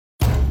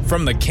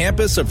from the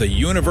campus of the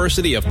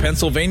University of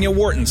Pennsylvania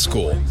Wharton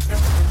School.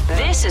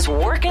 This is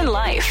Work and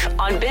Life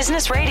on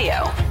Business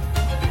Radio.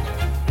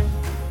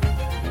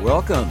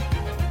 Welcome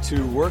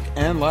to Work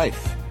and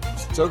Life.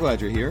 So glad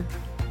you're here,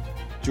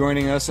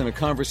 joining us in a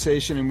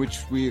conversation in which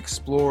we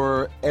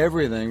explore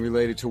everything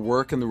related to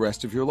work and the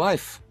rest of your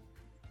life,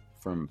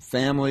 from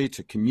family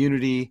to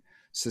community,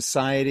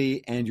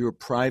 society, and your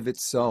private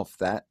self,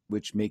 that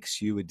which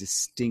makes you a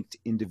distinct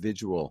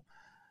individual,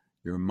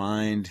 your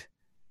mind,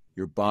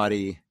 your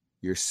body,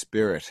 your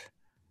spirit.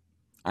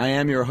 I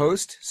am your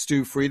host,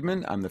 Stu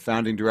Friedman. I'm the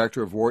founding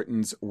director of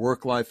Wharton's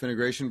Work-Life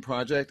Integration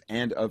Project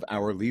and of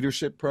our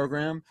leadership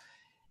program.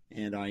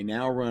 And I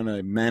now run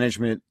a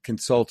management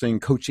consulting,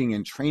 coaching,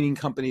 and training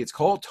company. It's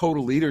called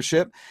Total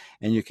Leadership.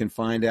 And you can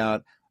find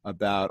out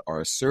about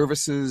our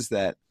services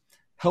that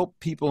help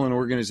people and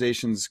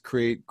organizations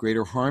create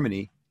greater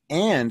harmony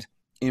and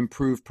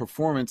improve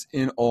performance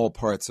in all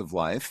parts of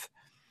life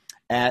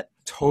at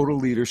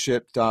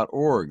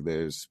totalleadership.org.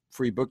 There's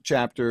free book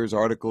chapters,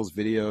 articles,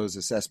 videos,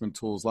 assessment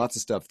tools, lots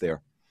of stuff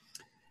there.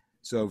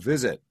 So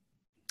visit.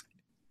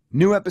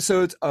 New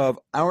episodes of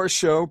our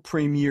show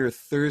premiere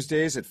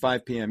Thursdays at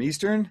 5 p.m.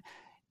 Eastern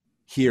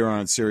here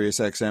on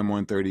SiriusXM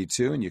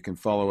 132, and you can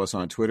follow us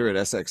on Twitter at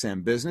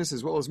SXM Business,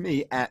 as well as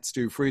me at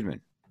Stu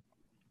Friedman.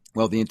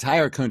 Well, the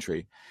entire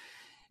country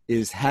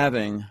is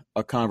having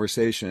a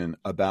conversation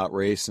about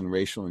race and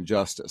racial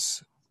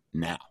injustice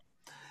now.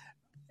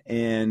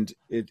 And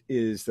it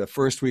is the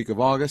first week of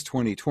August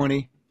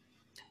 2020.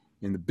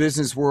 In the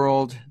business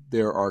world,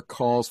 there are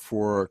calls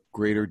for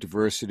greater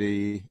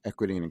diversity,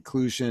 equity, and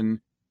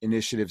inclusion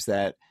initiatives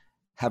that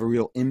have a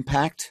real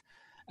impact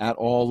at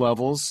all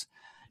levels.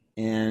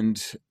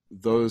 And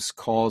those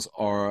calls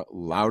are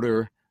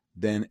louder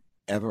than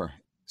ever,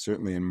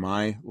 certainly in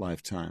my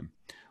lifetime.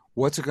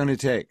 What's it going to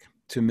take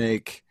to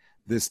make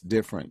this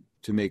different,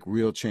 to make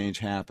real change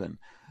happen?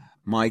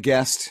 My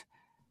guest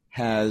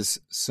has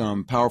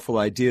some powerful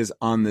ideas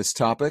on this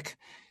topic.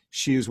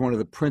 She is one of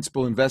the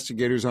principal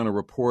investigators on a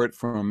report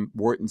from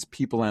Wharton's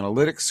People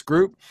Analytics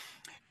Group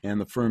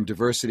and the firm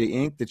Diversity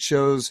Inc. that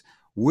shows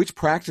which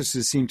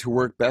practices seem to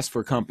work best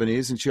for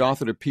companies. And she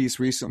authored a piece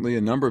recently,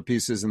 a number of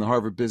pieces in the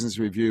Harvard Business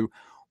Review,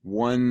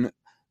 one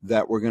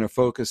that we're going to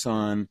focus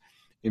on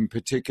in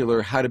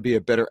particular, how to be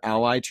a better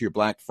ally to your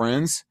Black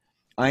friends.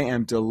 I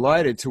am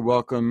delighted to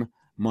welcome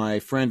my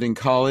friend and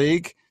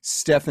colleague,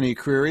 Stephanie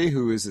Creary,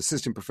 who is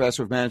Assistant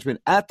Professor of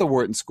Management at the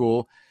Wharton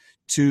School,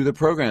 to the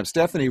program.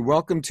 Stephanie,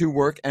 welcome to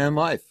Work and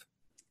Life.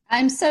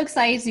 I'm so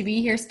excited to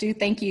be here, Stu.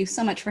 Thank you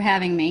so much for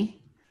having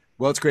me.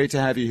 Well, it's great to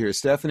have you here.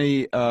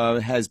 Stephanie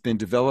has been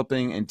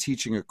developing and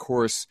teaching a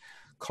course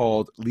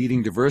called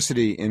Leading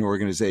Diversity in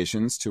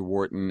Organizations to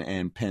Wharton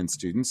and Penn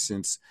students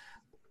since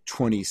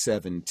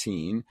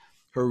 2017.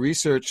 Her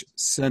research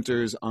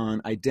centers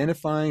on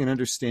identifying and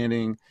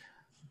understanding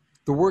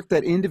the work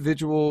that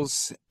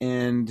individuals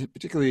and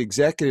particularly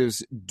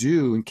executives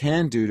do and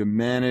can do to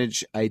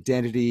manage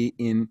identity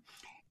in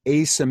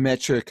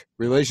asymmetric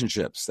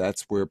relationships.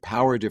 That's where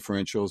power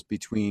differentials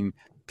between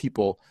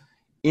people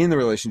in the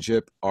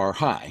relationship are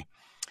high,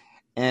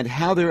 and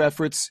how their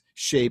efforts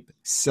shape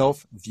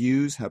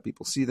self-views, how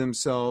people see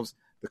themselves,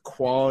 the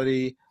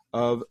quality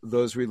of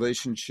those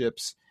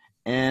relationships,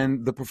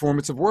 and the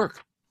performance of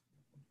work.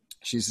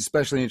 She's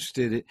especially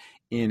interested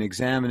in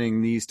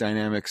examining these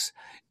dynamics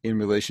in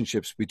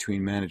relationships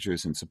between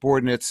managers and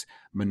subordinates,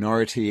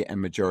 minority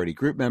and majority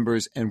group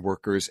members, and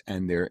workers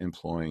and their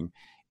employing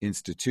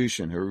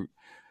institution.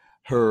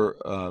 Her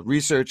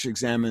research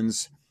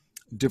examines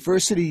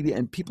diversity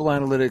and people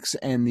analytics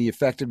and the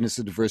effectiveness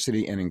of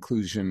diversity and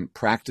inclusion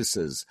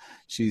practices.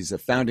 She's a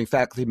founding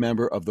faculty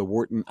member of the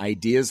Wharton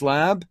Ideas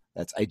Lab.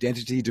 That's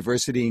Identity,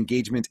 Diversity,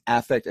 Engagement,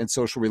 Affect, and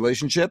Social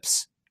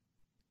Relationships.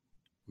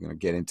 We're going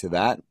to get into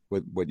that,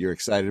 what you're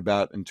excited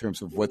about in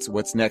terms of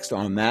what's next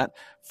on that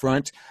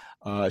front.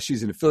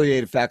 She's an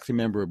affiliated faculty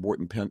member of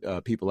Wharton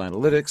People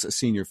Analytics, a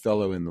senior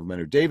fellow in the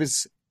Leonard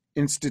Davis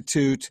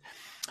Institute,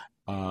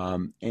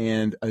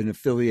 and an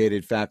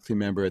affiliated faculty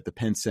member at the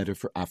Penn Center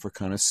for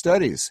Africana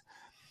Studies.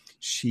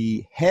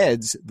 She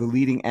heads the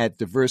Leading at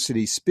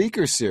Diversity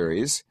Speaker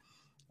Series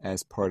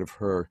as part of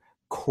her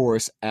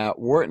course at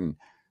Wharton.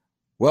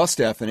 Well,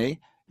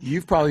 Stephanie,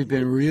 you've probably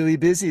been really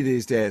busy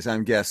these days,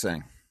 I'm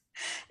guessing.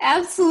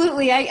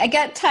 Absolutely. I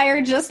got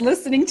tired just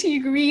listening to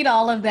you read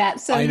all of that.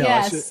 So I know,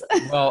 yes.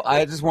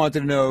 I just wanted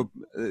to know,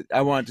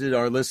 I wanted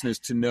our listeners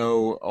to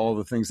know all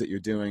the things that you're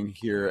doing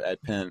here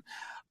at Penn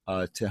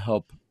to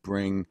help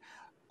bring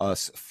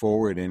us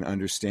forward in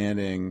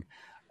understanding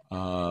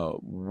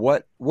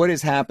what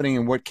is happening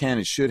and what can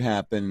and should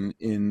happen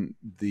in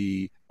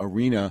the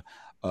arena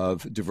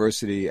of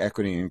diversity,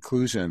 equity, and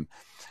inclusion.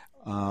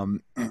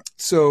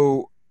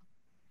 So,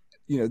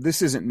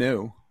 this isn't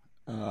new.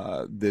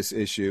 This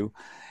issue,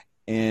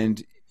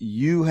 and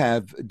you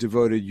have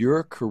devoted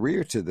your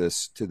career to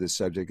this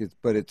subject,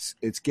 but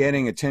it's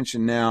getting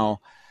attention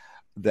now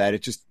that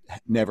it just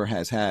never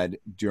has had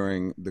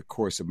during the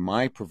course of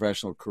my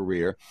professional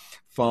career.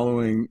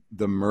 Following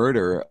the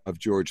murder of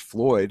George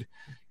Floyd,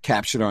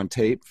 captured on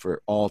tape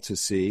for all to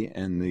see,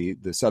 and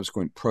the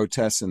subsequent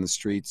protests in the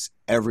streets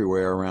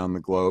everywhere around the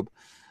globe,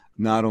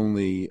 not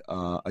only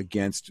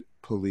against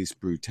police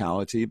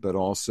brutality, but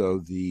also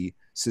the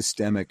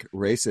systemic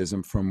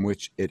racism from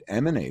which it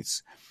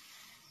emanates.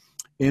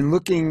 In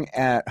looking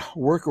at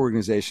work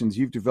organizations,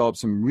 you've developed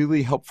some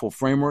really helpful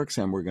frameworks,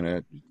 and we're going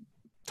to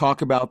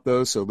talk about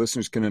those so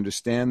listeners can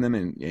understand them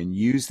and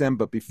use them.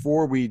 But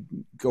before we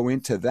go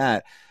into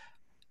that,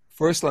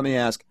 first let me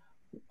ask,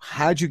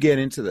 how'd you get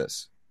into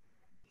this?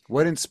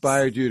 What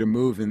inspired you to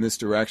move in this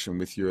direction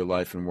with your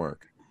life and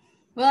work?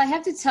 Well, I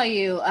have to tell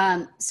you,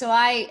 so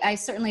I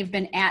certainly have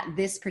been at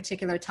this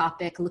particular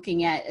topic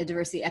looking at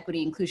diversity,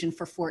 equity, inclusion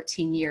for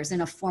 14 years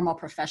in a formal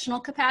professional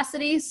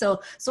capacity. So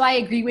I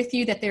agree with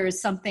you that there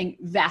is something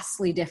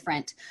vastly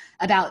different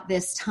about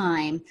this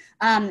time.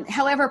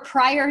 However,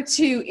 prior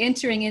to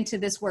entering into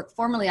this work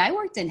formally, I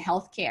worked in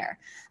healthcare.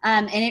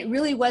 And it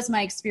really was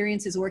my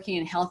experiences working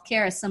in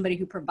healthcare as somebody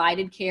who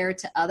provided care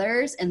to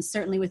others, and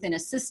certainly within a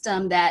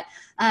system that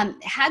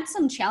had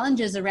some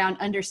challenges around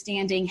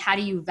understanding how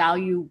do you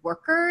value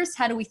workers?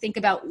 How do we think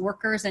about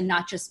workers and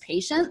not just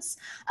patients?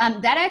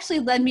 That actually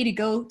led me to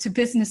go to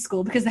business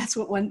school, because that's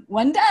what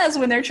one does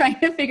when they're trying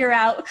to figure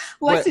out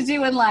what to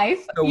do in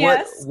life.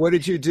 Yes. What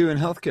did you do in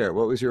healthcare?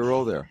 What was your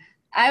role there?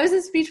 I was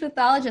a speech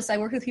pathologist. I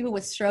worked with people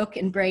with stroke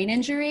and brain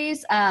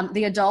injuries,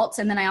 the adults,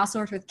 and then I also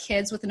worked with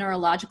kids with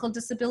neurological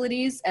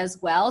disabilities as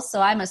well.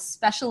 So I'm a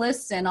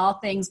specialist in all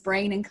things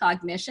brain and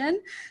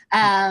cognition.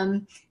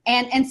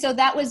 And so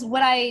that was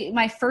what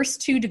my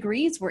first 2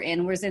 degrees were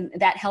in, was in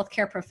that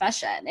healthcare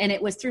profession. And it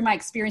was through my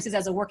experiences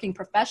as a working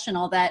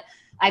professional that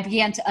I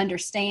began to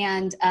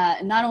understand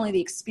not only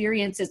the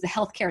experiences, the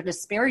healthcare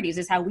disparities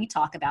is how we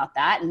talk about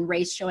that, and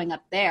race showing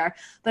up there,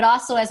 but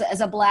also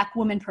as a Black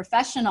woman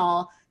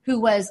professional who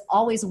was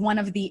always one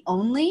of the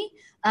only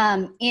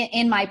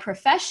in my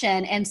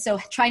profession. And so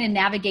trying to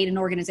navigate an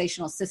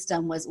organizational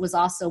system was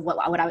also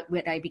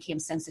what I became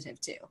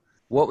sensitive to.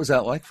 What was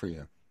that like for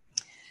you?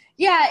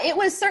 Yeah, it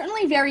was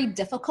certainly very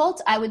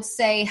difficult. I would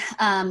say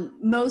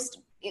most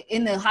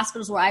in the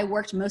hospitals where I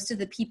worked, most of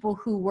the people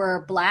who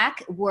were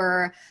Black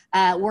were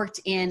worked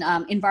in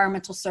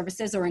environmental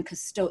services or in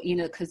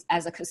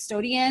as a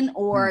custodian,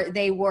 or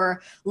they were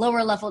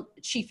lower level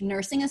chief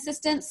nursing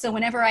assistants. So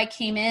whenever I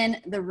came in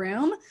the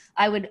room,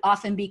 I would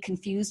often be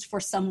confused for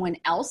someone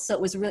else. So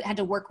it was had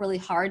to work really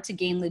hard to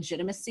gain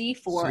legitimacy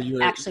for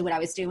actually what I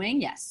was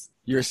doing. Yes.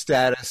 Your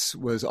status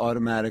was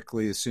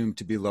automatically assumed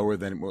to be lower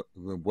than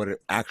what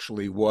it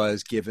actually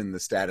was, given the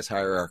status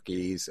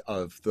hierarchies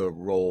of the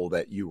role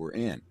that you were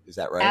in. Is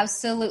that right?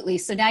 Absolutely.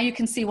 So now you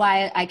can see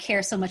why I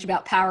care so much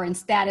about power and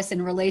status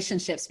and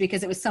relationships,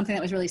 because it was something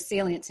that was really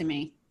salient to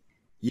me.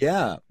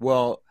 Yeah.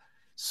 Well,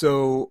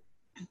 so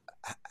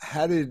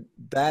how did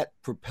that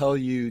propel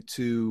you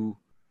to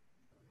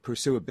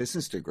pursue a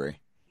business degree?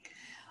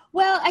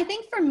 Well, I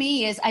think for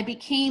me is I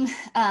became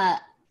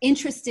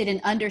interested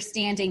in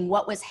understanding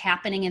what was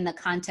happening in the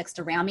context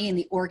around me in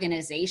the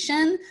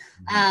organization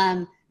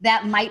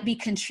that might be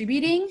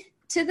contributing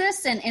to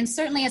this. And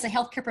certainly as a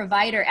healthcare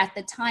provider at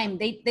the time,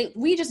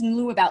 we just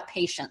knew about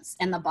patients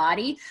and the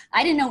body.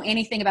 I didn't know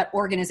anything about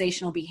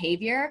organizational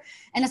behavior.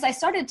 And as I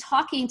started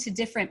talking to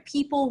different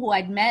people who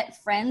I'd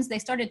met, friends, they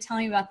started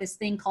telling me about this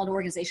thing called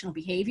organizational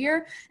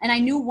behavior. And I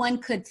knew one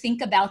could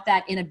think about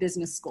that in a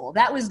business school.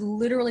 That was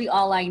literally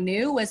all I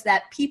knew, was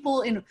that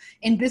people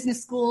in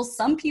business schools,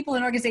 some people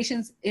in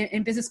organizations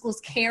in business schools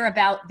care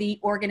about the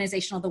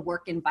organizational, the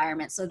work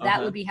environment. So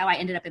that would be how I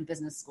ended up in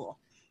business school.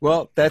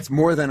 Well, that's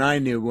more than I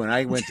knew when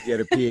I went to get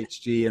a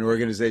PhD in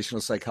organizational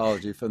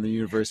psychology from the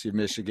University of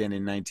Michigan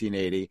in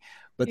 1980.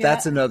 But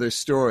that's another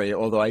story,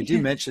 although I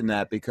do mention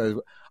that because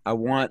I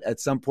want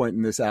at some point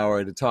in this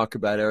hour to talk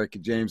about Erica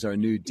James, our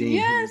new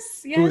dean,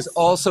 who is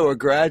also a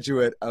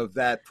graduate of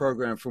that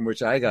program from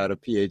which I got a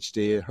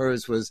PhD.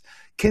 Hers was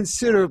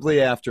considerably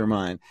after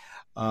mine,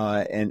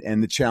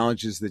 and the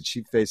challenges that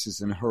she faces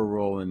in her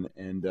role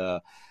and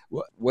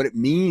what it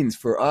means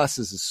for us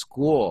as a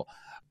school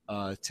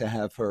to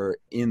have her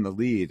in the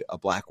lead, a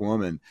Black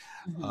woman,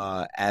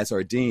 as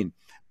our dean.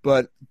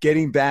 But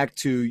getting back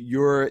to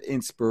your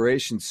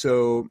inspiration,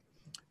 so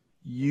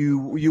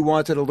you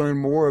wanted to learn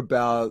more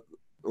about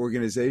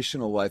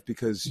organizational life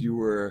because you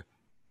were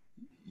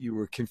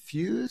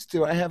confused.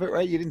 Do I have it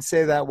right? You didn't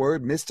say that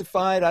word.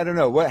 Mystified? I don't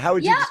know. How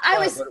would you? Yeah, I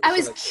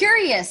was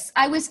curious.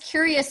 I was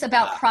curious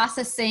about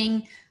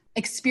processing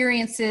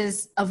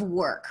experiences of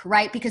work,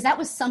 right? Because that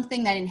was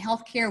something that in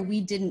healthcare we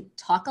didn't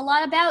talk a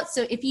lot about.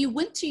 So if you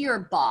went to your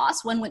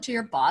boss, one went to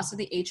your boss or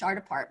the HR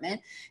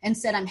department and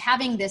said, I'm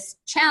having this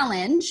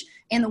challenge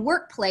in the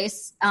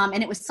workplace,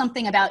 and it was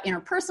something about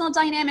interpersonal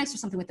dynamics or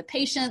something with the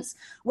patients,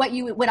 what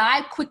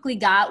I quickly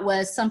got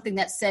was something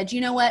that said,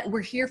 you know what,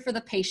 we're here for the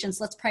patients.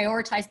 Let's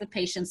prioritize the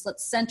patients.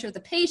 Let's center the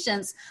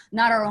patients,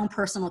 not our own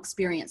personal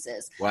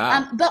experiences.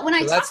 Wow. But when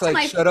I talked to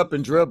my shut up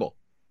and dribble.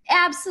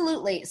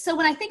 Absolutely. So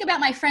when I think about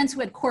my friends who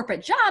had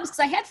corporate jobs, because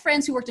I had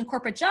friends who worked in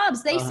corporate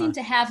jobs, they seem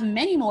to have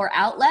many more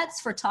outlets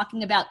for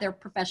talking about their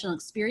professional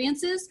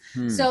experiences.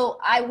 So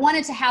I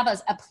wanted to have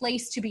a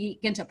place to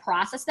begin to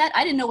process that.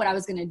 I didn't know what I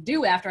was going to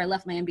do after I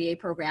left my MBA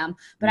program,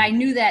 but I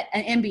knew that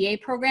an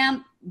MBA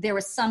program, there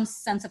was some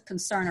sense of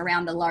concern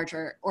around the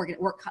larger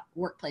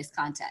workplace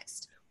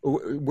context.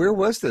 Where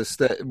was this?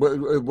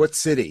 What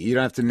city? You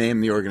don't have to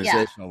name the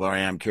organization, although I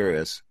am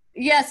curious.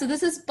 Yeah, so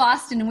this is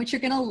Boston, and what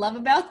you're going to love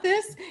about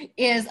this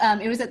is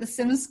it was at the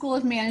Simmons School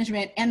of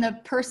Management, and the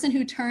person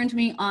who turned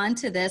me on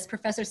to this,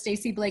 Professor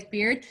Stacey Blake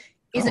Beard,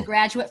 is a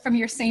graduate from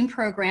your same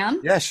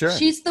program. Yeah, sure.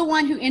 She's the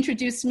one who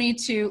introduced me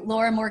to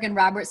Laura Morgan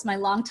Roberts, my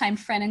longtime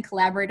friend and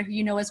collaborator who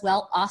you know as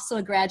well, also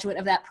a graduate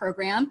of that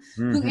program,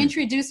 who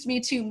introduced me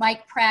to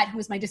Mike Pratt, who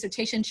was my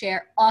dissertation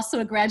chair, also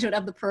a graduate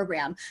of the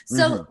program.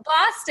 So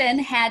Boston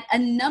had a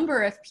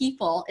number of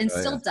people, and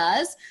still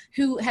does,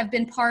 who have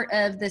been part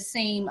of the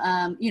same,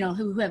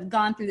 who have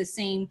gone through the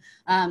same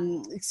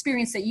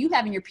experience that you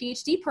have in your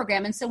PhD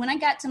program. And so when I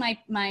got to my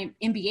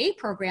MBA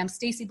program,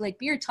 Stacey Blake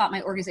Beard taught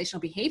my organizational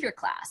behavior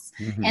class.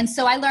 And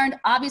so I learned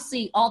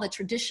obviously all the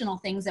traditional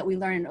things that we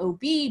learn in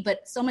OB,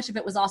 but so much of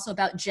it was also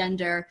about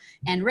gender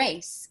and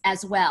race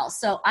as well.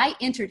 So I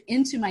entered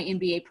into my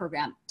MBA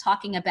program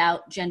talking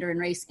about gender and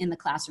race in the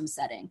classroom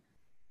setting.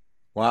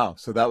 Wow.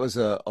 So that was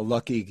a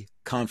lucky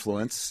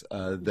confluence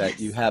that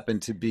you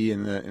happened to be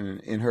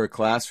in her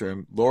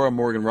classroom. Laura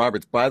Morgan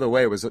Roberts, by the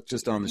way, was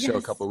just on the show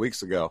a couple of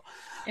weeks ago.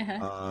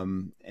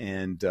 And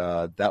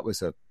that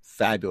was a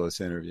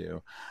fabulous interview.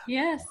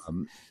 Yes.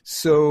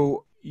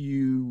 So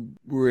you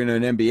were in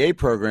an MBA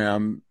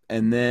program,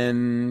 and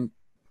then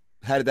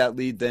how did that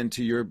lead then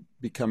to your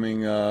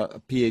becoming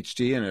a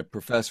PhD and a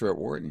professor at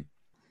Wharton?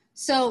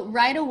 So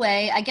right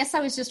away, I guess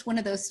I was just one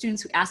of those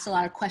students who asked a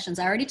lot of questions.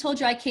 I already told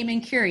you I came in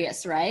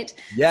curious, right?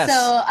 Yes.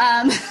 So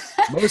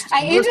most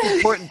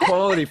important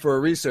quality for a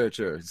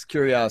researcher is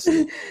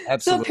curiosity. Absolutely.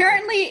 So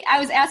apparently I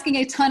was asking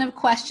a ton of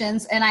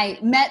questions, and I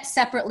met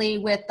separately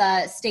with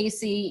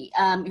Stacey,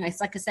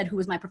 like I said, who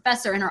was my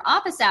professor, in her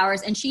office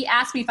hours, and she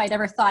asked me if I'd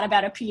ever thought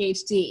about a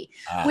PhD,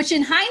 which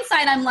in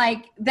hindsight, I'm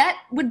like, that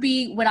would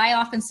be what I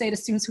often say to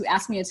students who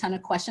ask me a ton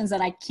of questions that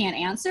I can't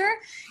answer.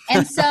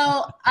 And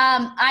so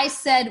I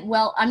said,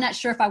 well, I'm not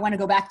sure if I want to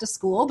go back to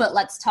school, but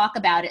let's talk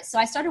about it. So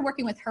I started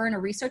working with her in a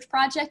research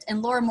project,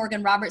 and Laura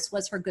Morgan Roberts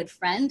was her good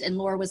friend, and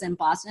Laura was in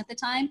Boston at the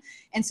time.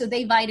 And so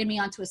they invited me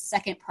onto a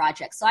second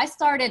project. So I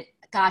started,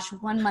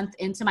 1 month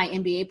into my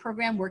MBA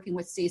program, working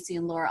with Stacey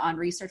and Laura on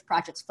research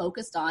projects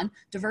focused on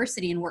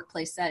diversity in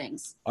workplace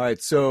settings. All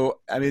right.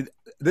 So, I mean,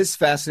 this is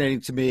fascinating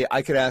to me.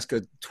 I could ask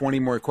 20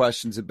 more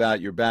questions about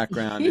your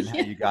background and how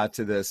you got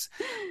to this.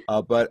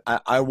 But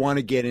I want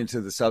to get into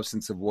the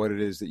substance of what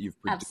it is that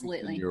you've produced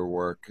in your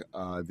work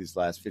these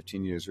last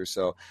 15 years or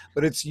so.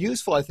 But it's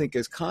useful, I think,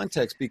 as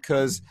context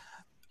because,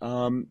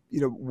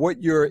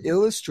 what you're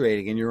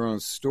illustrating in your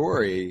own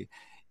story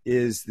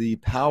is the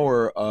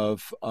power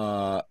of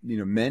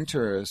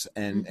mentors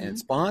and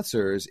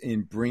sponsors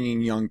in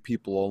bringing young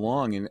people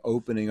along and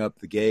opening up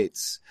the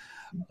gates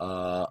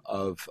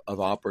of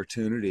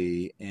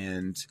opportunity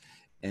and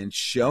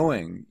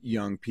showing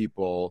young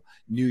people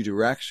new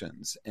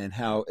directions and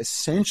how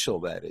essential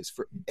that is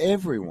for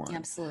everyone.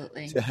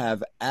 Absolutely. To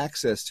have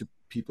access to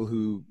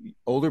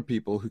older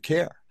people who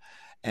care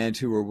and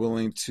who are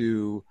willing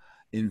to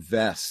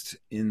invest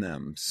in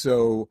them.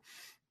 So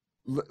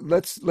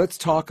let's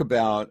talk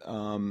about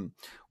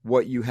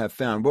what you have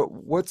found.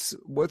 What's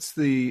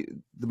the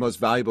most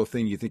valuable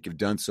thing you think you've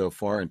done so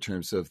far in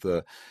terms of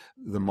the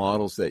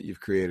models that you've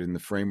created and the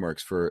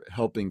frameworks for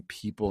helping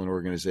people and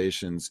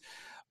organizations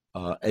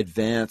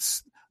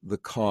advance the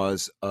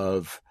cause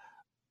of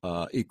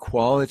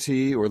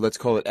equality, or let's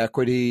call it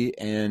equity,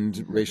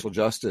 and racial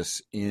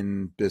justice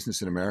in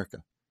business in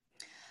America?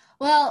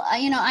 Well,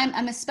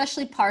 I'm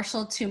especially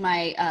partial to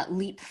my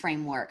LEAP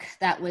framework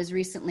that was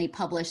recently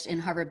published in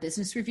Harvard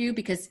Business Review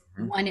because,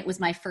 one, it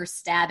was my first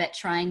stab at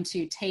trying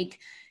to take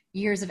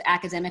years of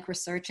academic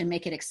research and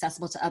make it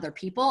accessible to other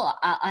people.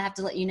 I have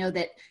to let you know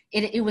that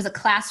it was a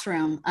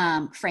classroom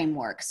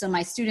framework. So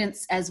my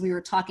students, as we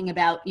were talking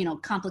about,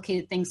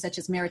 complicated things such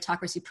as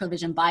meritocracy,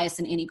 privilege, and bias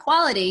and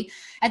inequality,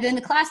 at the end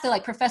of the class, they're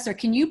like, Professor,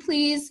 can you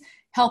please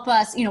help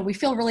us? We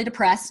feel really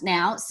depressed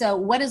now. So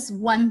what is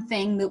one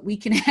thing that we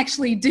can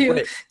actually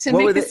do to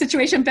make the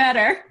situation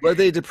better? Were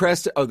they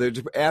depressed?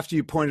 After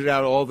you pointed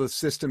out all the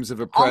systems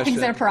of oppression. All things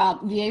that are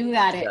problem. Yeah, you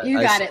got it.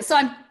 You got it. So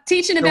I'm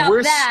teaching about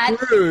we're that.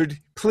 Screwed.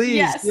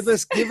 Please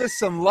give us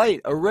some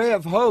light, a ray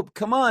of hope.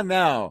 Come on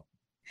now.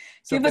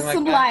 Give us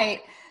some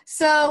light.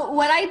 So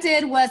what I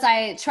did was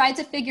I tried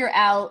to figure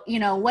out,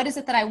 what is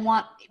it that I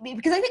want?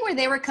 Because I think where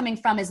they were coming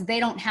from is they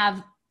don't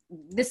have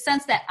this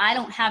sense that I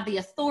don't have the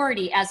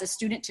authority as a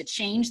student to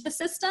change the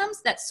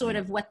systems. That's sort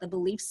of what the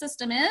belief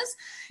system is.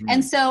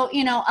 And so,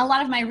 a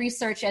lot of my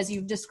research, as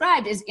you've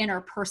described, is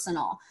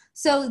interpersonal.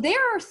 So there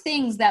are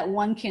things that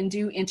one can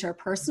do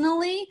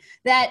interpersonally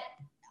that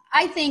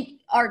I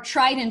think are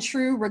tried and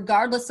true,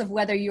 regardless of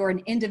whether you're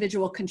an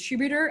individual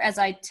contributor, as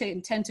I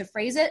tend to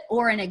phrase it,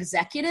 or an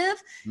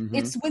executive. Mm-hmm.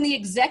 It's when the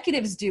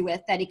executives do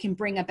it that it can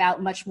bring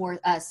about much more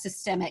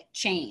systemic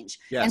change.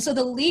 Yes. And so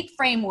the LEAP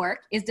framework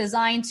is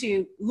designed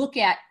to look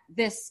at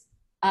this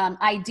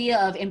idea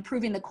of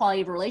improving the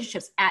quality of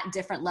relationships at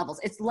different levels.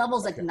 It's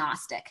levels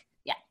agnostic.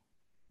 Yeah.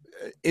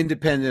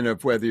 Independent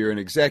of whether you're an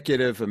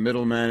executive, a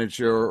middle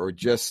manager, or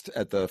just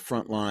at the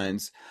front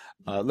lines.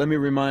 Let me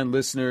remind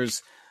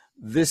listeners,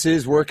 this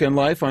is Work and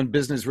Life on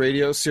Business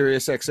Radio,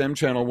 Sirius XM,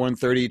 channel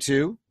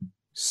 132.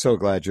 So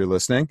glad you're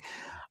listening.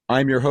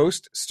 I'm your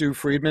host, Stu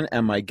Friedman,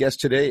 and my guest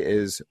today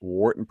is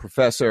Wharton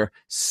professor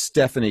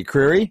Stephanie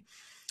Creary.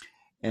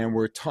 And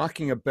we're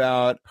talking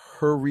about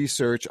her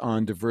research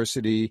on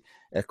diversity,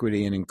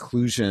 equity, and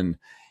inclusion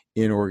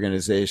in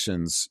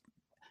organizations.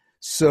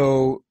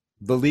 So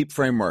the LEAP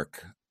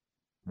framework,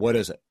 what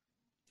is it?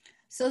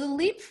 So the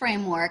LEAP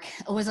framework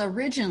was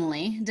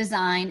originally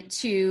designed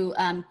to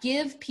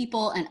give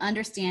people an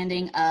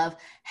understanding of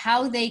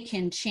how they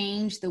can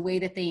change the way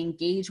that they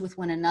engage with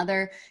one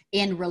another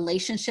in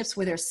relationships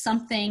where there's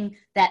something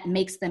that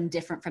makes them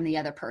different from the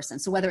other person.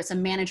 So whether it's a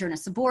manager and a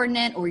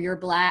subordinate, or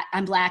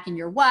I'm black and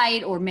you're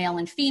white, or male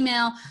and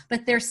female,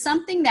 but there's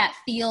something that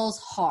feels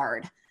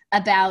hard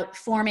about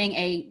forming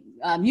a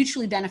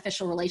mutually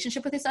beneficial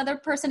relationship with this other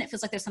person. It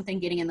feels like there's something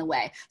getting in the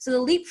way. So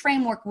the LEAP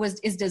framework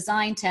is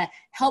designed to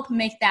help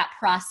make that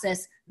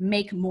process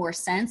make more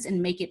sense and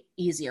make it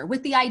easier,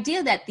 with the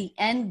idea that the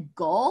end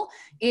goal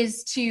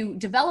is to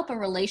develop a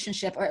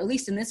relationship, or at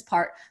least in this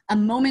part, a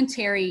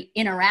momentary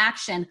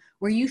interaction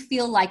where you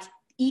feel like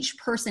each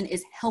person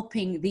is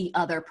helping the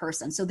other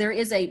person. So there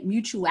is a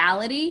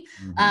mutuality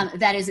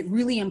that is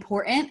really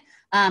important,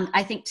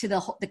 I think, to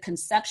the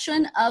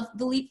conception of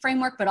the LEAP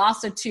framework, but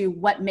also to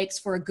what makes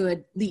for a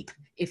good leap,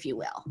 if you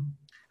will.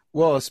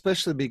 Well,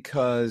 especially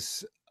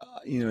because,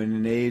 in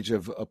an age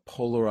of a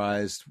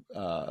polarized,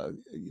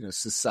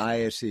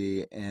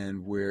 society,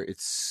 and where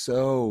it's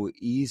so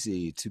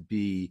easy to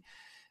be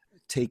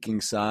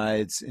taking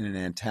sides in an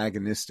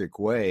antagonistic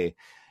way,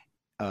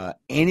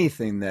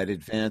 anything that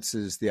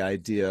advances the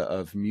idea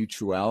of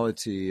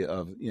mutuality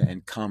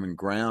and common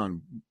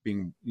ground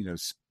being,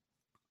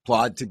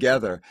 plod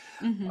together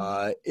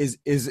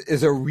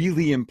is a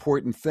really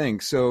important thing.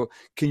 So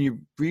can you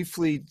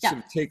briefly sort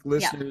of take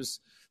listeners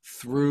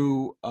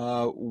through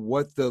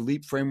what the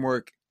LEAP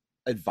framework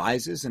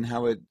advises and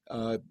how it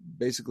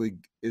basically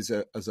is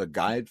a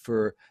guide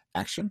for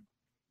action?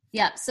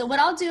 Yeah. So what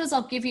I'll do is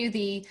I'll give you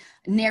the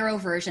narrow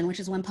version, which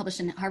is one published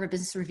in Harvard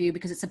Business Review,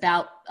 because it's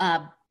about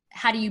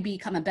how do you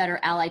become a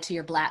better ally to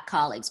your Black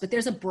colleagues? But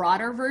there's a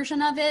broader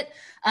version of it,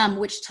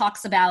 which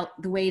talks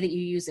about the way that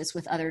you use this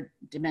with other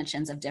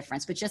dimensions of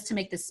difference. But just to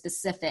make this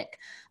specific.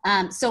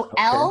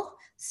 L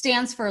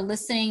stands for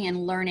listening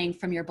and learning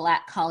from your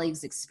Black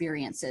colleagues'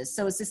 experiences.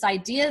 So it's this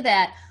idea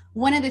that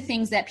one of the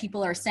things that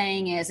people are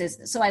saying is,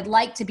 so I'd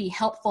like to be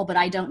helpful, but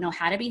I don't know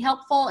how to be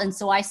helpful. And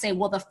so I say,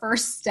 well, the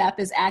first step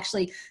is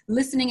actually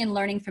listening and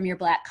learning from your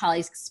Black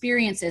colleagues'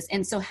 experiences.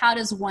 And so how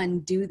does one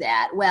do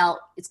that? Well,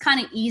 it's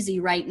kind of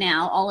easy right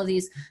now. All of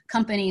these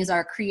companies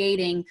are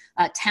creating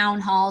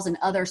town halls and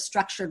other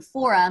structured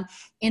fora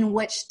in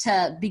which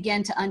to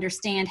begin to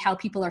understand how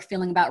people are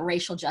feeling about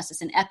racial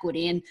justice and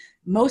equity. And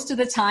most of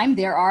the time,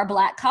 there are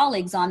Black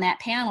colleagues on that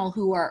panel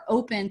who are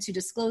open to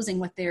disclosing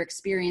what their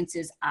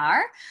experiences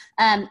are.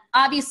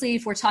 Obviously,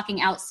 if we're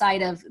talking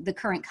outside of the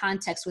current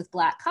context with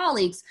Black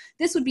colleagues,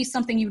 this would be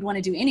something you would want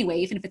to do anyway,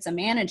 even if it's a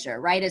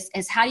manager, right?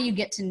 As how do you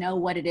get to know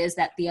what it is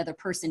that the other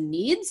person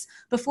needs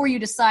before you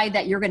decide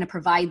that you're going to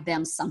provide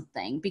them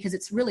something, because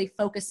it's really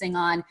focusing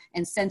on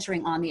and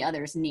centering on the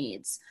other's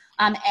needs.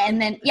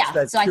 And then,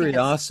 it's that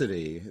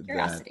curiosity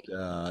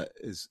that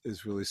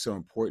is really so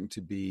important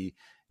to be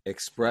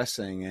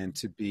expressing and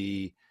to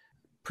be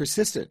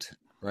persistent,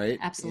 right?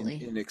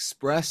 Absolutely. In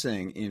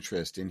expressing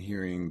interest in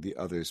hearing the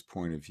other's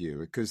point of view,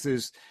 because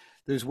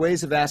there's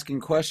ways of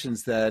asking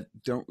questions that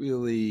don't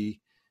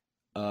really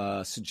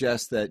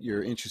suggest that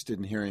you're interested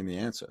in hearing the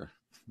answer,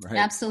 right?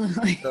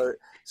 Absolutely.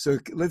 So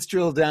let's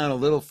drill down a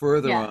little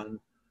further on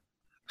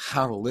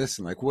how to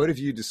listen. Like, what have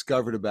you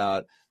discovered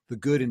about the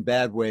good and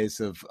bad ways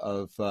of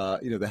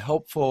the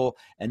helpful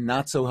and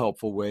not so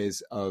helpful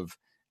ways of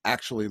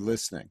actually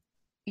listening?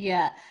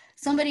 Yeah.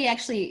 Somebody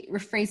actually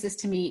rephrased this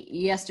to me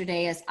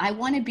yesterday as, I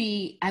want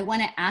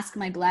to ask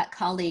my Black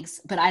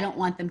colleagues, but I don't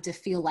want them to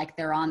feel like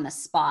they're on the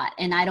spot.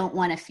 And I don't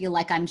want to feel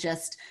like I'm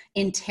just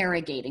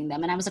interrogating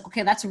them. And I was like,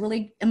 okay, that's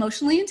really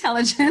emotionally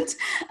intelligent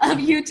of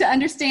you to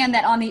understand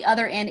that on the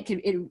other end,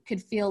 it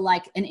could feel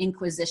like an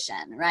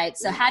inquisition, right?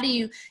 So how do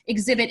you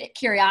exhibit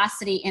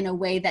curiosity in a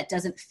way that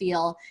doesn't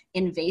feel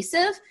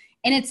invasive?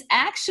 And it's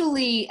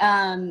actually,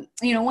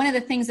 one of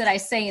the things that I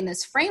say in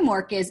this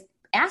framework is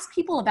ask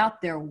people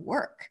about their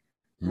work.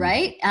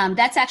 Right?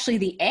 That's actually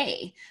the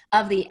A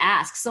of the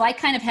ask. So I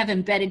kind of have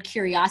embedded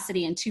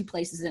curiosity in two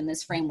places in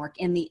this framework.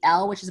 In the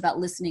L, which is about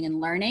listening and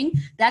learning,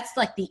 that's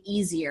like the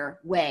easier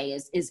way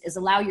is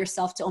allow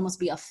yourself to almost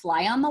be a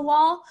fly on the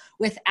wall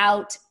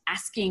without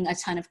asking a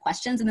ton of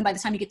questions. And then by the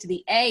time you get to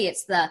the A,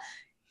 it's the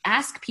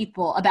ask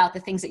people about the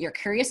things that you're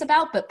curious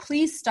about, but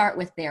please start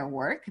with their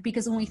work.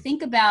 Because when we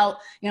think about,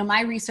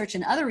 my research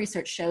and other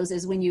research shows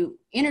is when you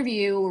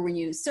interview or when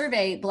you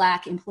survey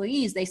Black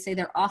employees, they say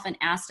they're often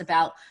asked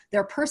about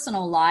their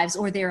personal lives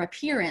or their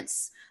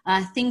appearance,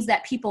 things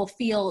that people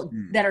feel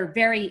that are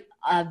very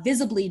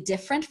visibly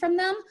different from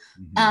them.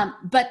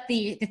 But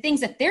the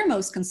things that they're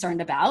most concerned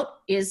about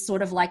is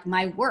sort of like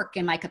my work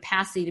and my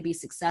capacity to be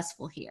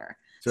successful here.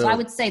 So I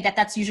would say that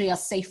that's usually a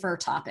safer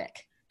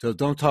topic. So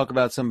don't talk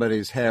about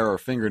somebody's hair or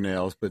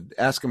fingernails, but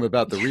ask them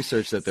about the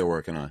research that they're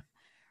working on.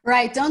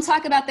 Right. Don't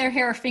talk about their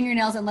hair or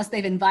fingernails unless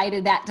they've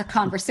invited that to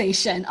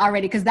conversation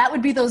already, because that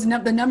would be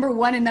the number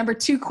one and number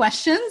two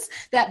questions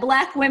that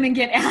Black women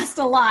get asked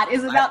a lot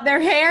is about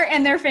their hair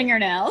and their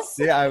fingernails.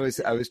 Yeah, I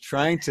was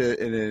trying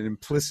to, in an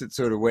implicit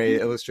sort of way,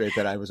 illustrate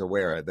that I was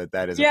aware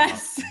that is.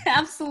 Yes,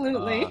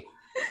 absolutely.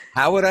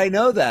 How would I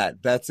know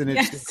that? That's an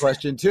interesting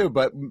question too,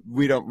 but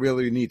we don't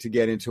really need to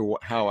get into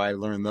how I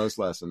learned those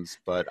lessons,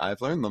 but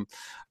I've learned them.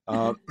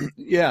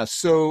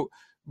 So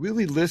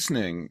really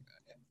listening.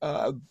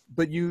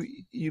 But you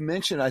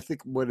mentioned, I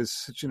think, what is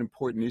such an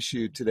important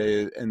issue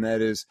today, and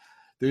that is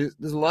there's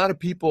a lot of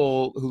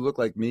people who look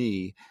like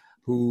me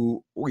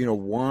who,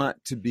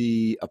 want to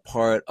be a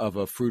part of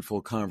a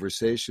fruitful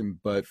conversation,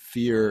 but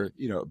fear,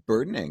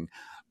 burdening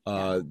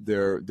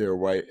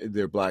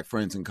their Black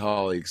friends and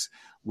colleagues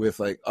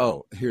with like,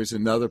 oh, here's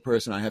another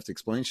person I have to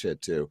explain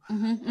shit to.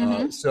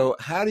 So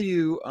how do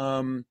you,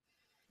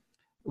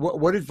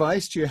 what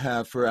advice do you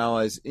have for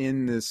allies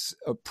in this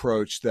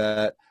approach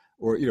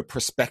or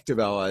prospective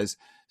allies,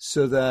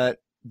 so that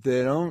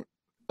they don't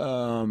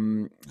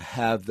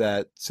have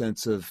that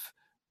sense of,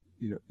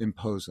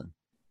 imposing?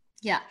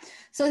 Yeah.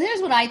 So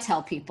here's what I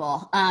tell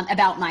people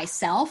about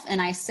myself.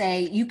 And I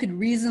say, you could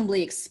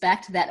reasonably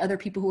expect that other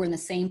people who are in the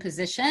same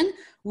position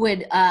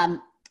would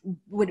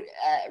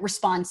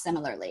respond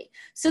similarly.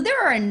 So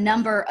there are a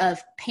number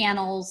of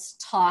panels,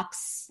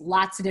 talks,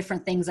 lots of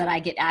different things that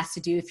I get asked to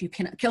do. If you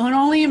can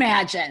only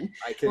imagine,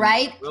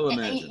 right?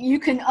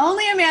 You can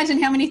only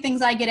imagine how many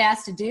things I get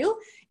asked to do.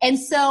 And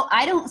so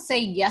I don't say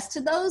yes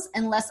to those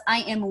unless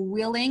I am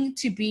willing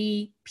to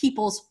be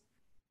people's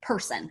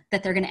person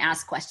that they're going to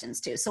ask questions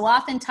to. So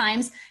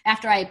oftentimes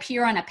after I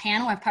appear on a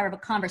panel or part of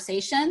a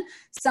conversation,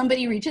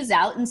 somebody reaches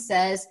out and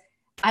says,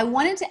 I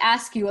wanted to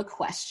ask you a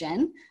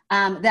question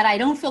that I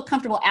don't feel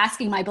comfortable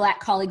asking my Black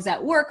colleagues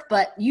at work,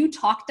 but you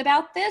talked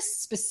about this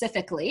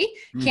specifically.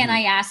 Can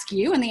I ask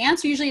you? And the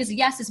answer usually is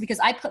yes, is because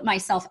I put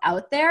myself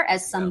out there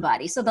as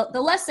somebody. So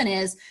the lesson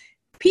is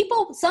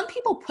some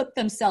people put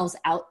themselves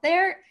out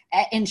there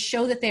and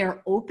show that they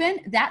are open.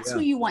 That's who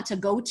you want to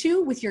go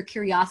to with your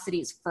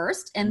curiosities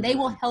first. And they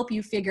will help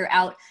you figure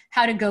out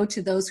how to go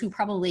to those who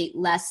probably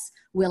less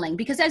willing.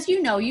 Because as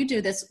you know, you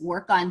do this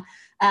work on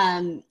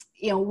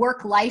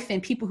work life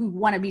and people who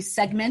want to be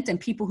segment and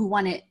people who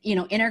want to,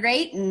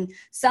 integrate. And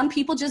some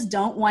people just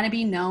don't want to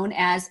be known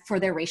as for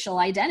their racial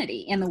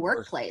identity in the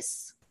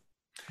workplace.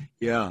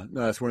 Yeah,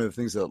 no, that's one of the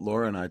things that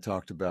Laura and I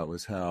talked about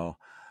was how,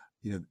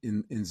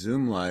 in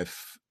Zoom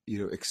life,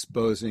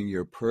 exposing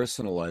your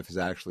personal life is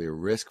actually a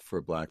risk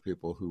for Black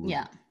people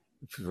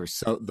for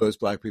those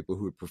Black people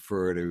who would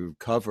prefer to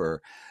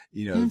cover,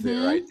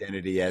 their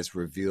identity as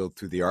revealed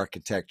through the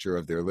architecture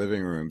of their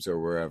living rooms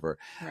or wherever,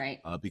 right?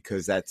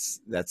 Because that's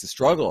a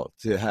struggle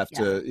to have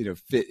to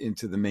fit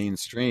into the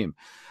mainstream.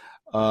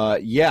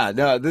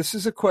 No, this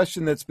is a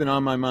question that's been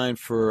on my mind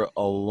for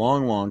a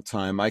long, long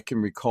time. I can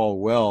recall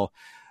well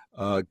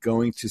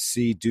going to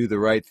see Do the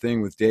Right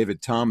Thing with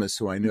David Thomas,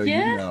 who I know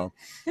you know.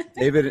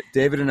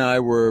 David and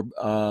I were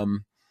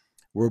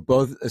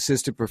both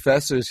assistant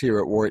professors here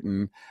at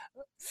Wharton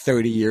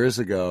 30 years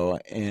ago,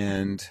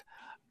 and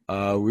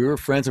we were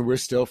friends, and we're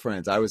still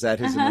friends. I was at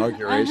his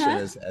inauguration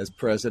as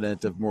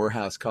president of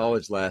Morehouse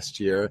College last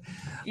year.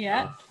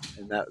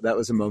 And that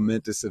was a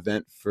momentous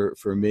event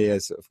for me,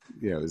 as it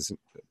was an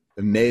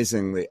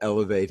amazingly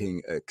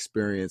elevating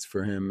experience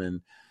for him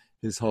and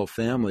his whole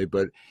family.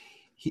 But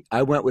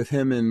I went with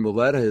him and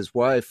Willetta, his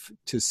wife,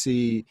 to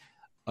see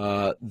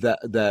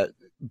that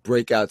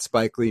breakout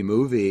Spike Lee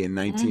movie in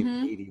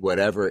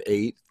 1980,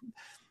 8.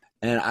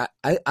 And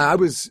I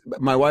was,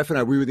 my wife and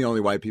I, we were the only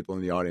white people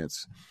in the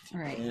audience.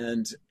 Right.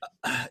 And,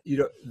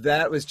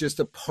 that was just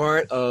a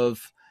part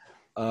of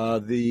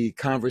the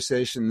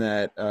conversation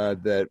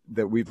that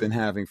we've been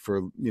having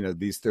for,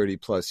 these 30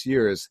 plus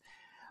years.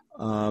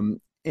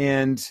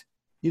 And,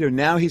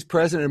 now he's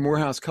president of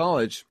Morehouse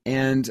College,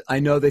 and I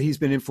know that he's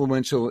been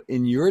influential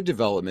in your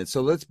development.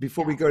 So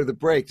before we go to the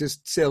break,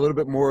 just say a little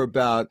bit more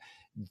about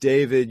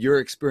David, your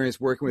experience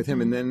working with him,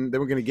 and then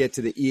we're going to get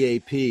to the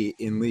EAP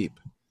in LEAP.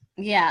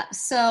 Yeah.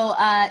 So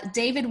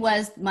David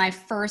was my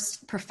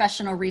first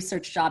professional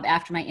research job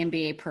after my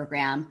MBA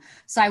program.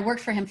 So I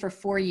worked for him for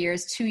 4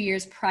 years, 2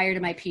 years prior to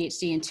my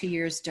PhD and 2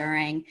 years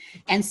during.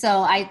 And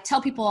so I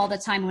tell people all the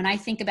time, when I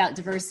think about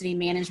diversity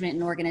management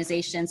in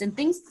organizations and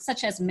things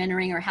such as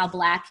mentoring or how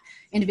Black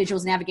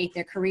individuals navigate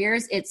their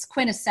careers, it's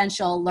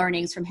quintessential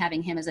learnings from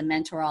having him as a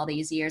mentor all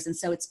these years. And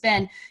so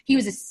he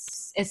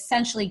was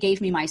essentially gave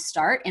me my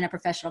start in a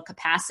professional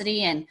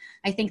capacity. And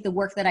I think the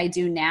work that I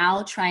do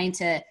now,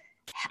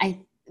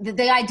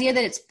 the idea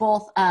that it's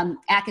both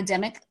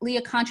academically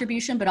a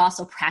contribution, but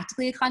also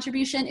practically a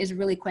contribution is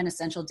really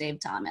quintessential Dave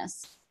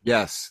Thomas.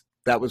 Yes,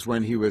 that was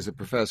when he was a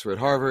professor at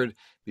Harvard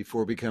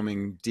before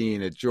becoming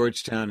dean at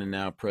Georgetown and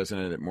now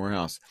president at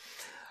Morehouse.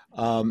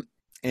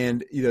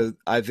 And,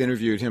 I've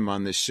interviewed him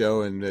on this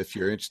show, and if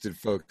you're interested,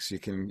 folks, you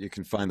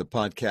can find the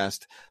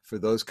podcast for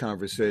those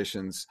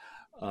conversations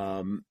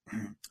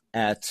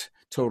at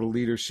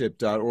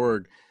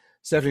totalleadership.org.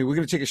 Stephanie, we're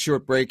going to take a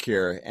short break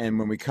here, and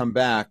when we come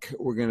back,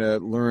 we're going to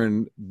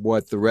learn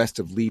what the rest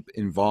of LEAP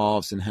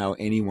involves and how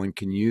anyone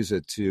can use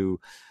it to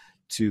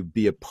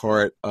be a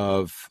part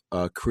of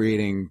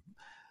creating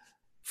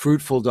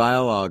fruitful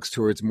dialogues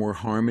towards more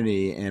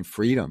harmony and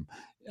freedom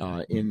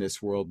in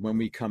this world when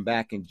we come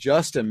back in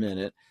just a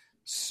minute.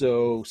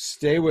 So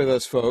stay with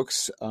us,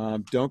 folks.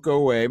 Don't go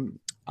away.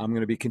 I'm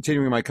going to be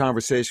continuing my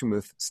conversation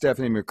with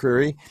Stephanie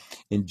McCreary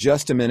in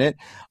just a minute.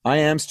 I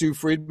am Stu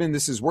Friedman.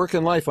 This is Work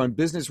and Life on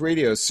Business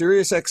Radio,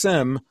 Sirius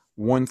XM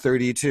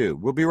 132.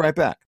 We'll be right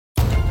back.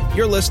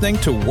 You're listening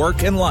to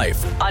Work and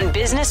Life on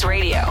Business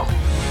Radio.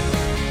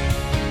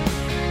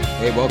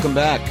 Hey, welcome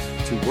back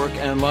to Work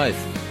and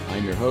Life.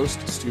 I'm your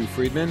host, Stu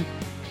Friedman,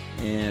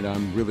 and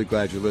I'm really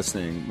glad you're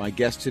listening. My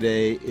guest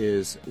today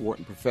is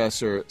Wharton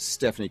professor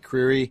Stephanie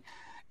McCreary,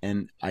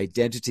 an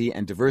identity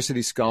and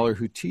diversity scholar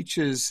who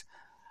teaches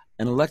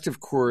an elective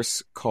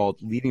course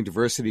called Leading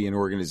Diversity in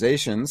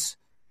Organizations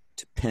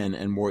to Penn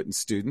and Wharton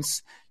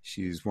students.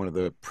 She's one of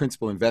the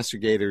principal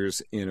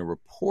investigators in a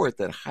report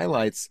that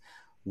highlights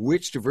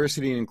which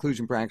diversity and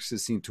inclusion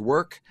practices seem to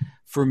work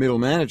for middle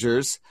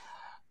managers.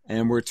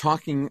 And we're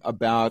talking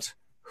about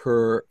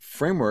her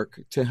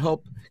framework to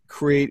help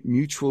create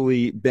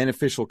mutually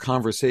beneficial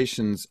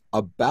conversations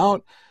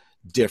about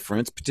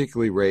difference,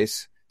 particularly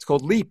race. It's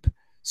called LEAP.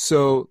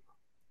 So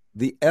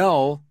the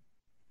L,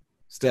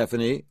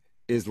 Stephanie,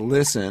 is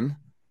listen.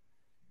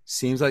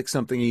 Seems like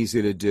something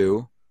easy to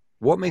do.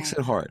 What makes it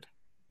hard?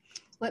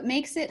 What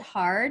makes it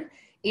hard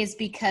is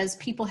because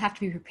people have to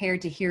be prepared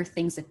to hear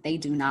things that they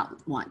do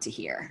not want to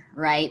hear,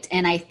 right?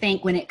 And I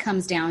think when it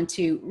comes down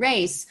to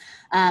race,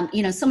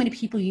 so many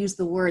people use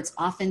the words,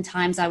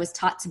 oftentimes I was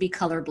taught to be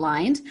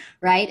colorblind,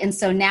 right? And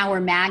so now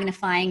we're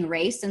magnifying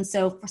race. And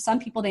so for some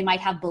people, they might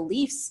have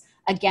beliefs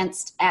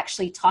against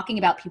actually talking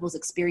about people's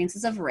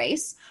experiences of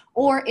race,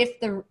 or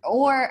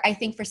I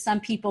think for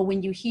some people,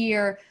 when you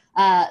hear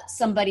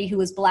somebody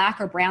who is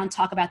Black or brown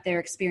talk about their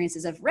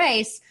experiences of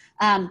race,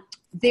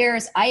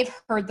 I've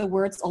heard the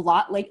words a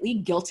lot lately,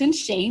 guilt and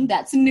shame.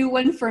 That's a new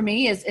one for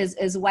me,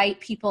 is white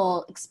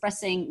people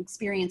expressing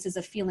experiences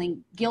of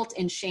feeling guilt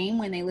and shame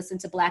when they listen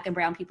to Black and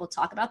brown people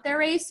talk about their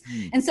race.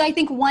 And so I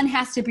think one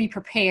has to be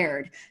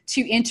prepared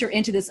to enter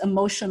into this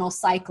emotional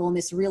cycle and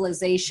this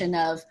realization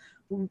of,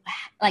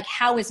 like,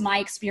 how is my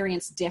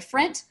experience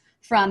different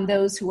from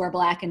those who are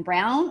Black and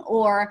brown,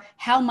 or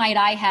how might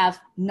I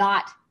have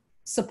not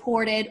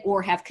supported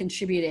or have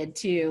contributed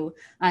to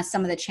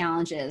some of the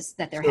challenges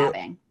that they're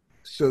having.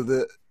 So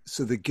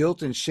the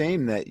guilt and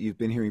shame that you've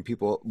been hearing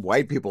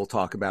white people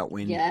talk about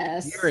when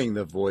hearing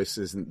the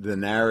voices and the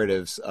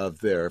narratives of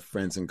their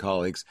friends and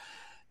colleagues,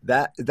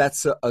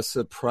 that's a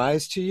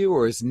surprise to you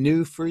or is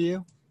new for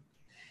you?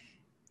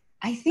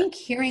 I think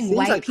hearing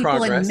white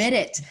people admit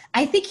it.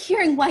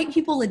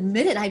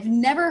 I've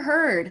never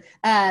heard.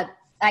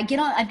 I've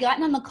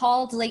gotten on the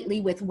calls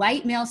lately with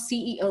white male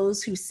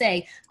CEOs who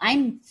say,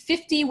 I'm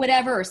 50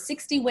 whatever or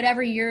 60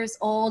 whatever years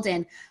old,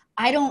 and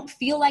I don't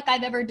feel like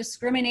I've ever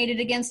discriminated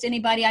against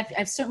anybody.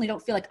 I certainly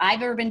don't feel like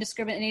I've ever been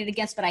discriminated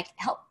against, but I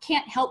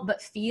can't help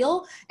but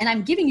feel, and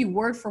I'm giving you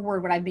word for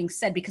word what I'm being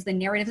said because the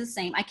narrative is the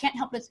same. I can't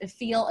help but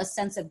feel a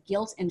sense of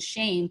guilt and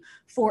shame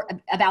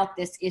about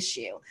this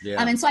issue.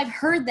 Yeah. And so I've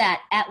heard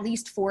that at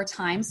least 4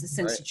 times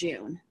since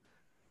June.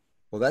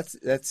 Well,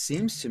 that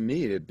seems to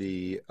me to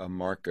be a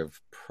mark of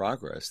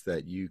progress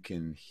that you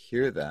can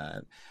hear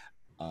that,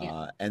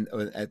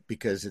 and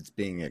because it's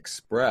being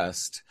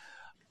expressed.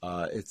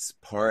 It's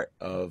part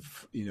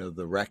of,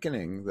 the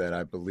reckoning that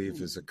I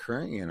believe is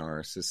occurring in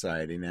our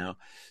society now.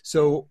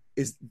 So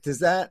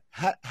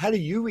how do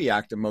you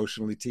react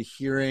emotionally to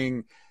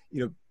hearing,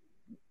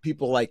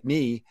 people like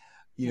me,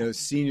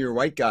 senior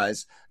white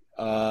guys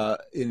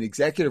in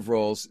executive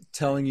roles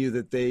telling you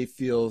that they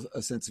feel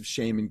a sense of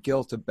shame and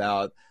guilt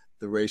about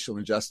the racial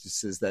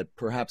injustices that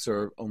perhaps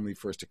are only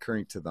first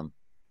occurring to them?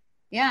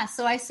 Yeah.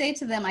 So I say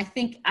to them,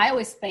 I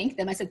always thank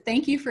them. I said,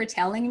 thank you for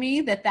telling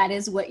me that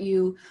is what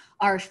you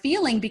are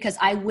feeling, because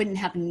I wouldn't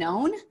have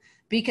known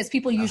because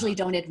people usually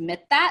don't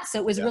admit that. So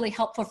it was really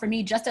helpful for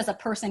me just as a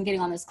person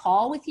getting on this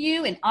call with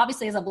you, and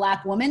obviously as a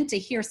Black woman, to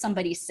hear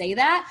somebody say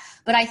that.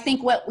 But I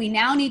think what we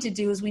now need to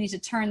do is we need to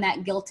turn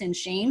that guilt and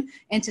shame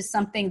into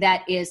something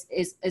that is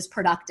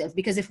productive,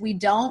 because if we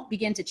don't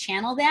begin to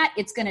channel that,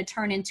 it's going to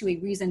turn into a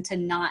reason to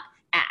not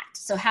act.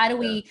 So how do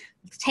we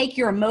take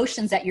your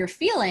emotions that you're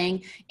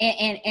feeling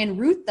and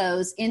root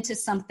those into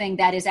something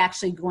that is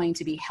actually going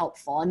to be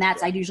helpful? And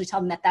that's, I usually tell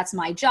them that that's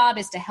my job,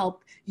 is to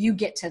help you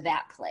get to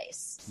that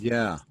place.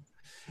 Yeah.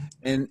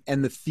 And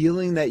the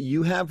feeling that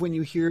you have when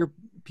you hear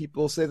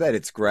people say that,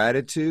 it's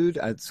gratitude.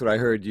 That's what I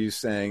heard you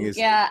saying. Is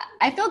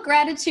I feel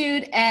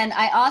gratitude. And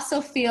I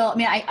also feel,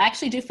 I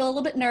actually do feel a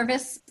little bit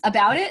nervous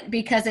about it,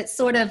 because it's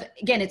sort of,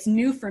 again, it's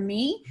new for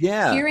me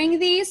hearing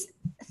these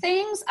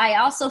things. I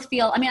also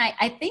feel,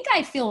 I think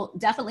I feel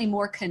definitely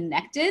more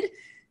connected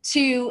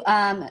to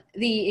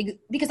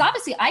because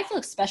obviously I feel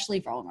especially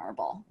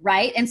vulnerable,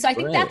 right? And so I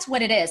think that's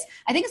what it is.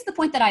 I think it's the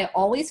point that I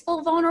always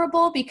feel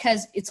vulnerable,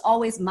 because it's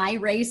always my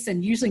race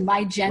and usually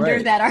my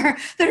gender that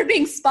are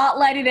being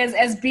spotlighted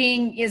as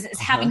being is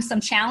having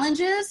some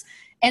challenges.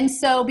 And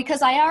so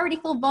because I already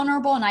feel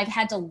vulnerable, and I've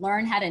had to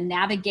learn how to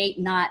navigate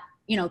not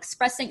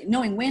expressing,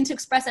 knowing when to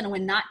express it and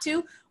when not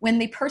to, when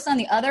the person on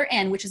the other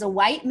end, which is a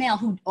white male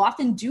who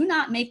often do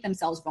not make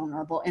themselves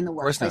vulnerable in the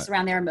workplace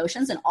around their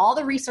emotions, and all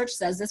the research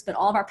says this, but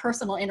all of our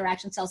personal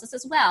interaction tells us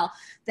as well,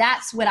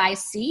 that's what I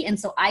see. And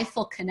so I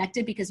feel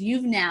connected, because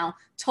you've now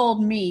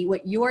told me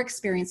what you're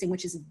experiencing,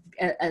 which is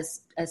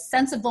a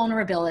sense of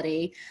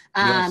vulnerability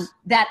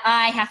that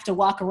I have to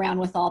walk around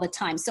with all the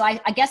time. So I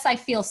guess I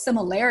feel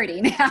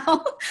similarity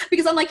now,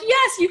 because I'm like,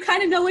 yes, you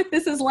kind of know what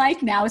this is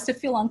like now, is to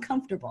feel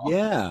uncomfortable.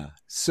 Yeah.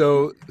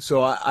 So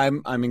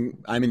I'm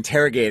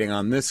interrogating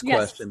on this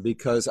question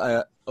because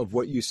of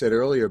what you said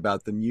earlier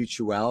about the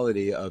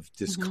mutuality of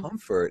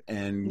discomfort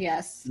and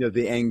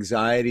the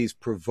anxieties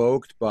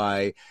provoked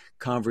by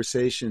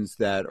conversations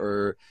that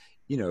are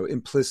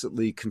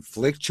implicitly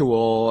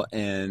conflictual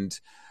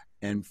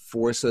and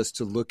force us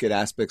to look at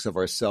aspects of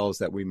ourselves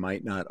that we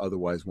might not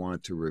otherwise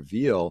want to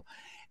reveal.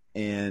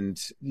 And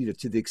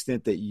to the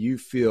extent that you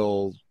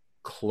feel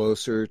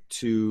closer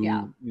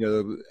to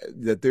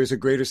that there's a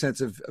greater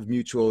sense of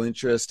mutual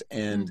interest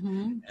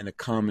and a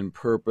common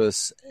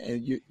purpose,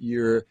 and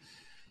you're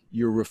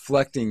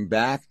reflecting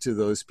back to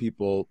those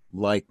people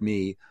like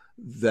me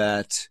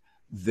that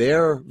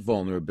their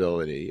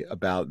vulnerability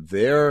about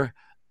their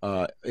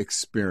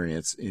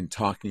experience in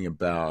talking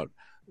about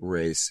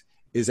race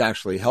is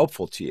actually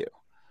helpful to you.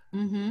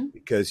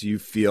 Because you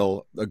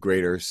feel a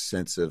greater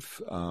sense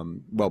of,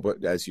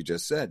 but as you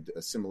just said,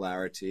 a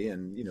similarity,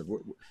 and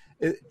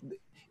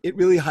it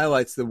really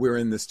highlights that we're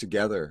in this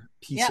together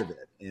piece of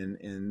it,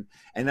 and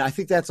I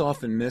think that's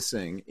often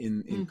missing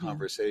in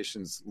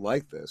conversations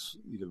like this.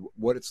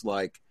 What it's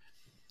like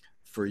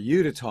for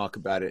you to talk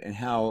about it, and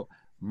how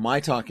my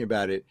talking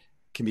about it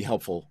can be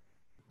helpful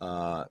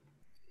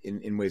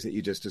in ways that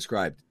you just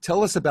described.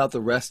 Tell us about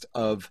the rest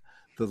of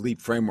the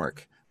LEAP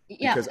framework.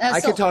 Because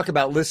I could talk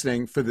about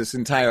listening for this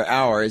entire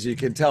hour, as you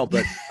can tell,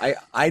 but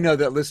I know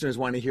that listeners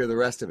want to hear the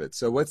rest of it.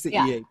 So what's the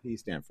EAP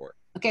stand for?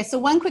 Okay, so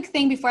one quick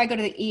thing before I go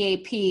to the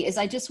EAP is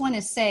I just want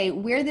to say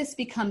where this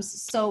becomes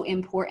so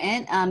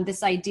important,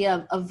 this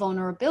idea of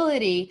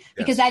vulnerability,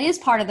 because that is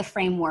part of the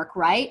framework,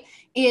 right,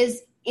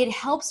 is it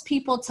helps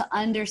people to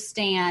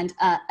understand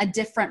a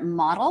different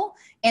model.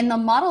 And the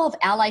model of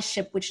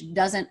allyship, which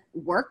doesn't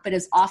work, but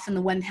is often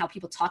the one how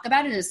people talk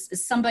about it, is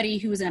somebody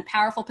who is in a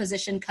powerful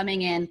position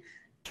coming in,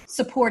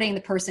 supporting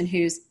the person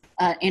who's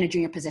in a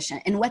junior position.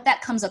 And what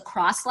that comes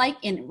across like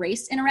in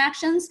race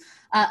interactions,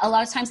 a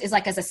lot of times is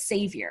like as a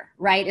savior,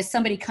 right? As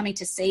somebody coming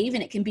to save,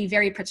 and it can be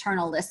very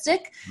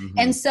paternalistic.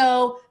 And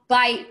so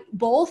by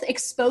both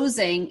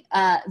exposing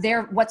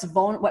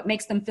what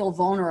makes them feel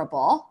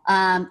vulnerable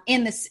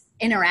in this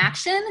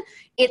interaction,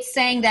 it's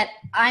saying that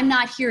I'm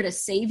not here to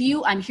save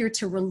you, I'm here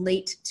to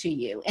relate to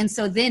you. And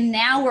so then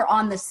now we're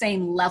on the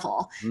same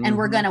level, and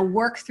we're going to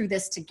work through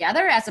this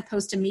together, as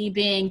opposed to me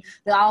being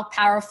the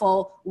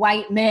all-powerful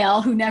white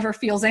male who never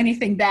feels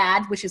anything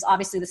bad, which is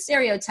obviously the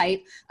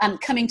stereotype,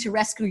 coming to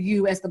rescue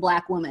you as the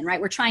Black woman, right?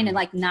 We're trying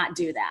to not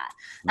do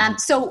that.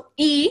 So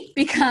E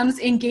becomes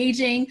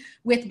engaging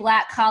with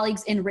Black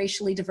colleagues in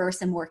racially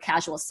diverse and more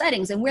casual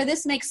settings. And where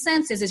this makes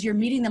sense is you're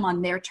meeting them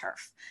on their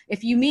turf.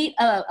 If you meet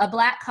a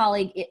Black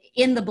colleague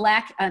in the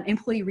Black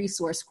employee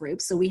resource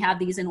group, so we have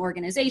these in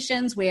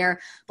organizations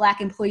where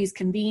Black employees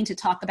convene to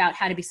talk about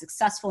how to be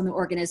successful in the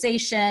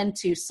organization,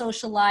 to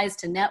socialize,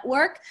 to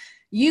network.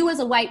 You as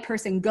a white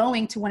person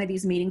going to one of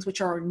these meetings,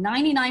 which are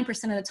 99%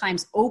 of the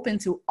times open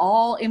to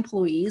all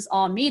employees,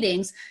 all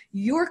meetings,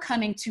 you're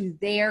coming to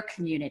their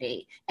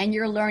community and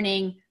you're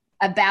learning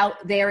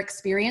about their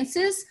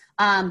experiences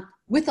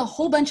with a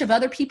whole bunch of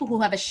other people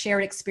who have a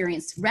shared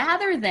experience,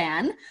 rather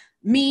than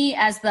me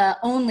as the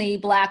only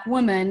Black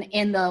woman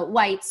in the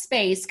white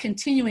space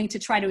continuing to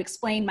try to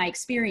explain my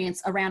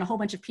experience around a whole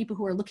bunch of people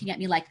who are looking at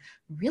me like,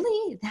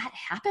 really, that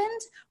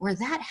happened, or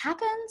that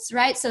happens,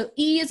 right? So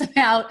E is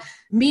about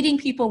meeting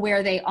people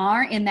where they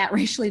are in that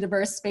racially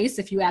diverse space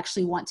if you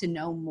actually want to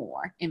know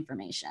more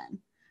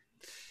information.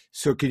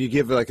 So can you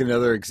give like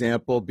another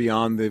example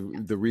beyond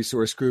the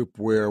resource group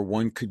where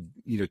one could,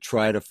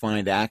 try to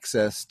find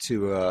access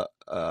to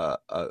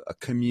a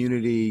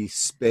community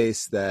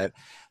space that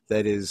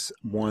is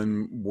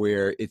one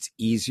where it's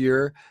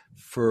easier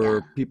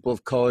for people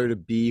of color to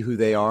be who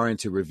they are and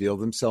to reveal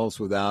themselves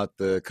without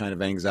the kind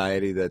of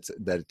anxiety that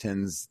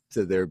attends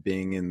to their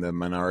being in the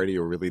minority,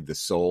 or really the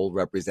sole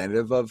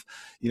representative of,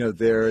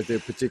 their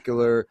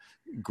particular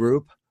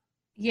group?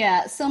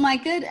 Yeah, so my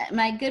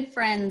good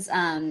friends,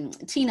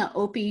 Tina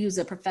Opie, who's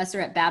a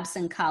professor at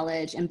Babson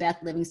College, and Beth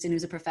Livingston,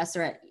 who's a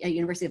professor at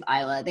University of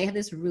Iowa, they have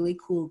this really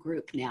cool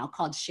group now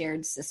called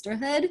Shared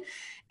Sisterhood,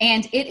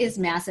 and it is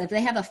massive.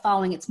 They have a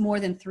following. It's more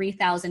than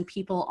 3,000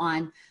 people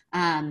on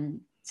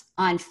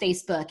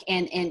Facebook,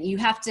 and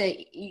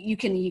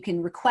you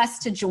can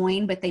request to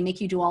join, but they make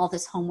you do all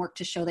this homework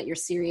to show that you're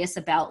serious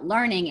about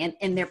learning.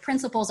 And their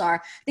principles are,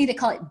 I think they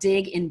call it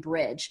dig and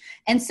bridge.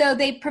 And so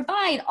they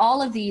provide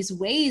all of these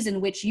ways in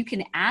which you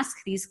can ask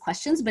these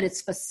questions, but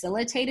it's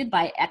facilitated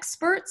by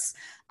experts.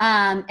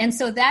 And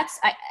so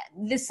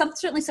this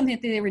certainly something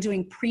that they were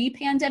doing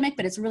pre-pandemic,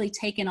 but it's really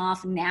taken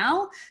off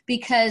now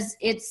because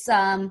it's,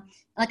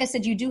 like I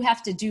said, you do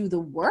have to do the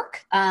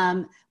work,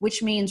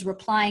 which means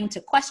replying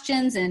to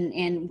questions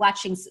and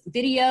watching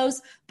videos,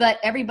 but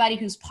everybody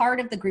who's part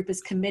of the group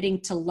is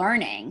committing to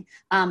learning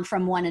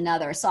from one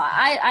another. So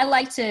I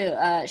like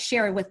to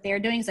share what they're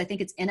doing because I think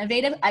it's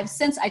innovative.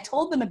 Since I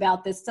told them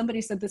about this,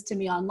 somebody sent this to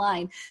me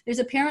online. There's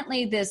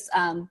apparently this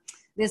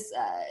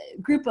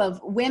group of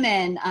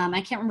women,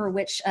 I can't remember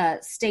which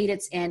state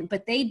it's in,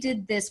 but they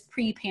did this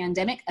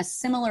pre-pandemic, a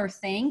similar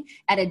thing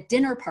at a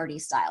dinner party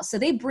style. So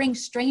they bring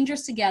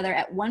strangers together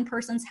at one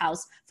person's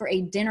house for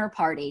a dinner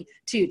party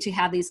to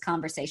have these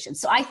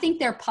conversations. So I think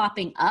they're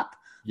popping up.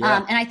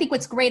 Yeah. And I think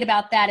what's great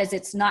about that is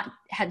it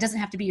doesn't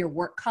have to be your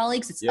work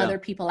colleagues. It's other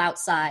people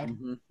outside.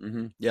 Mm-hmm,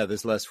 mm-hmm. Yeah,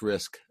 there's less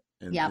risk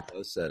in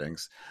those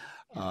settings.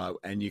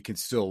 And you can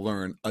still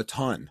learn a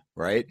ton,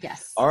 right?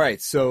 Yes. All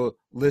right. So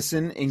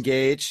listen,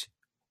 engage.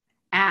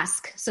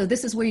 Ask. So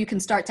this is where you can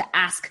start to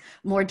ask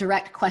more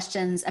direct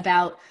questions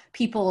about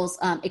people's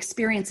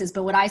experiences.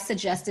 But what I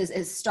suggest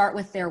is start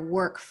with their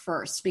work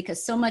first,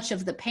 because so much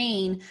of the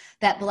pain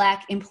that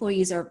Black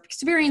employees are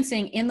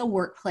experiencing in the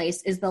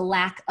workplace is the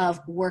lack of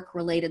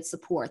work-related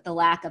support, the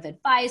lack of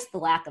advice, the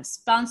lack of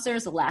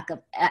sponsors, the lack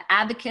of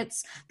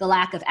advocates, the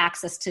lack of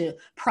access to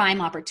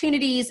prime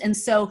opportunities. And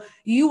so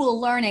you will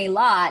learn a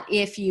lot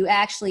if you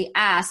actually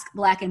ask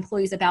Black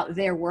employees about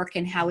their work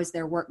and how is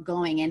their work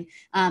going.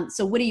 And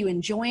so what are you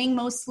enjoying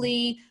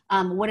mostly?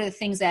 What are the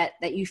things that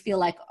you feel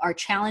like are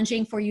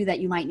challenging for you that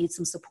you might need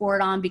some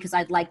support on? Because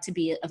I'd like to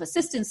be of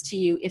assistance to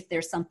you if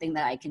there's something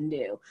that I can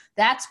do.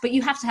 But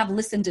you have to have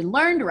listened and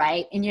learned,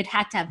 right? And you'd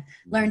have to have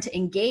learned to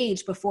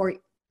engage before,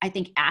 I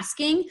think,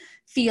 asking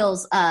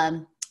feels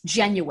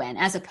genuine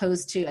as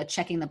opposed to a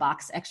checking the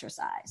box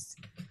exercise.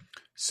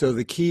 So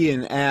the key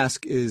in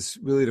ask is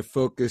really to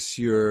focus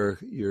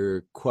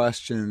your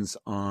questions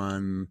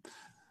on,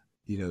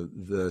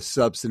 the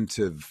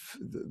substantive,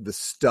 the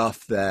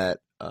stuff that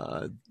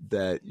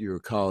your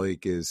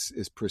colleague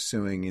is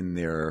pursuing in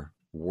their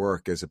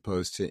work as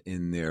opposed to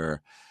in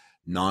their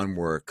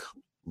non-work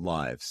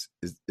lives.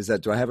 Is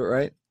that, do I have it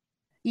right?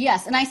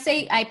 Yes. And I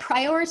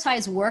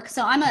prioritize work.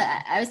 So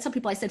I always tell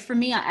people, I said, for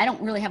me, I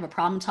don't really have a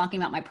problem talking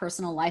about my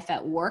personal life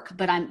at work,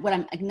 but what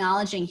I'm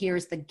acknowledging here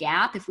is the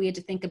gap. If we had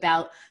to think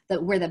about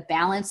where the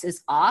balance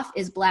is off,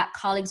 is Black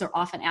colleagues are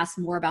often asked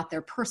more about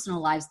their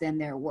personal lives than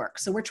their work.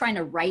 So we're trying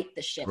to right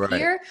the ship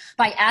here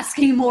by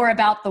asking more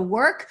about the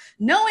work,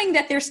 knowing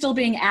that they're still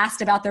being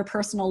asked about their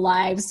personal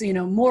lives,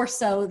 more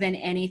so than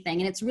anything.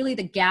 And it's really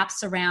the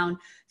gaps around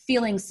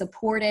feeling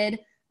supported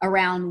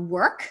around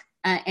work,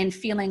 and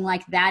feeling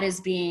like that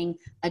is being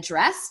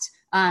addressed,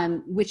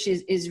 which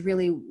is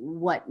really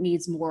what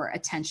needs more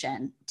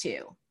attention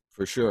too.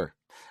 For sure.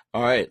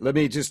 All right. Let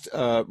me just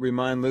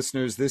remind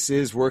listeners, this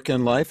is Work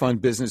and Life on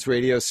Business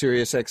Radio,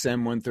 Sirius XM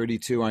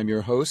 132. I'm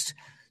your host,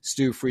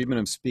 Stu Friedman.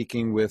 I'm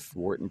speaking with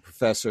Wharton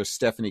professor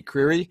Stephanie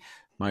Creary,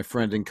 my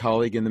friend and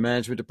colleague in the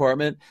management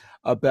department,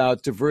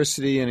 about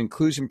diversity and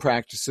inclusion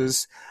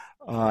practices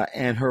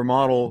and her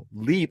model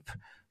LEAP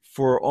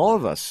for all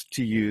of us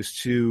to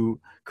use to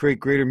create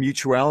greater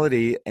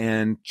mutuality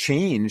and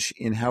change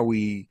in how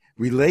we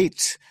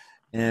relate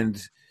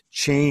and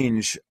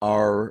change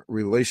our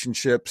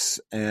relationships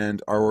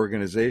and our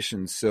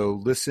organizations. So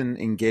listen,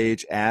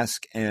 engage,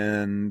 ask,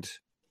 and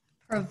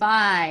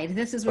Provide.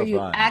 This is where you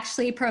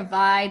actually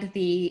provide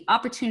the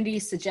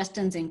opportunities,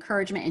 suggestions,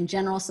 encouragement, and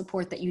general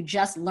support that you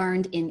just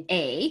learned in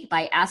A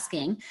by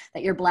asking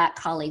that your Black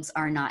colleagues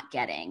are not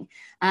getting.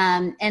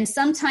 And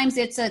sometimes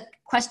it's a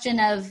question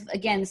of,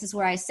 again, this is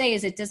where I say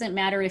is it doesn't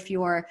matter if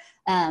you're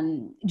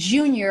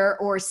junior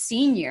or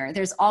senior.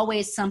 There's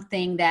always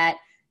something that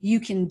you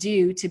can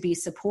do to be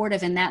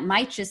supportive. And that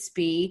might just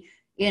be,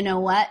 you know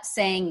what,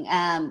 saying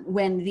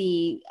when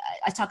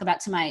I talk about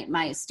to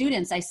my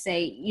students, I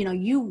say, you know,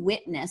 you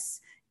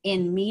witness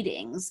in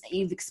meetings,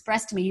 you've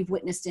expressed to me, you've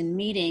witnessed in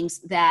meetings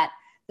that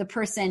the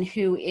person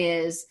who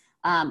is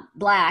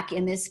Black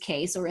in this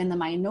case, or in the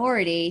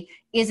minority,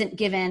 isn't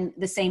given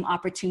the same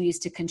opportunities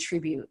to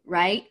contribute,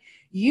 right?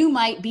 You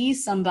might be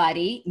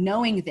somebody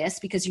knowing this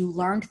because you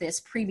learned this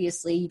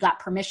previously. You got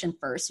permission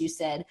first. You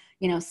said,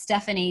 you know,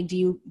 Stephanie,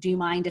 do you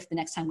mind if the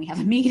next time we have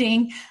a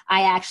meeting,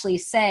 I actually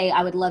say,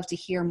 I would love to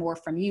hear more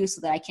from you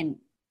so that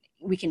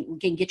we can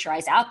get your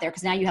eyes out there,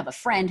 because now you have a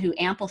friend who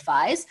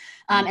amplifies.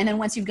 And then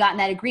once you've gotten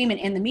that agreement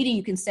in the meeting,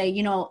 you can say,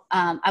 you know,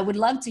 I would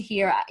love to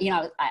hear,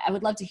 I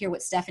would love to hear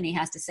what Stephanie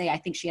has to say. I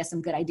think she has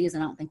some good ideas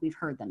and I don't think we've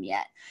heard them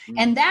yet. Mm-hmm.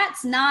 And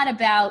that's not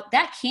about,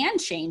 that can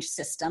change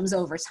systems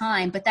over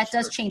time, but that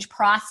does change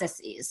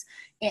processes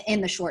in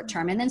the short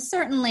term. And then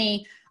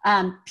certainly,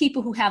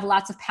 people who have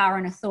lots of power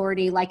and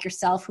authority like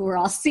yourself, who are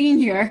all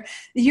senior,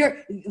 you're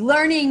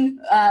learning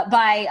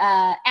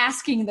by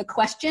asking the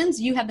questions.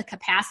 You have the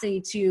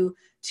capacity to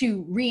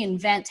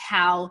reinvent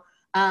how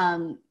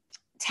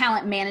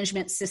talent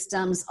management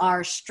systems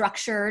are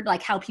structured,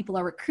 like how people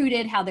are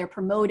recruited, how they're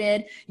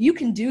promoted. You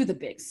can do the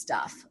big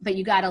stuff, but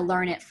you got to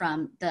learn it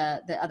from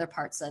the other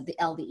parts of the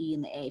L, the E,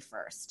 and the A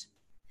first.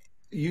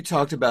 You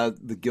talked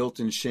about the guilt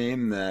and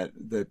shame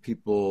that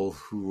people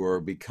who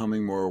are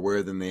becoming more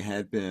aware than they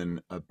had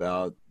been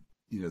about,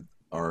 you know,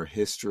 our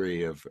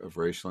history of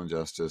racial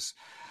injustice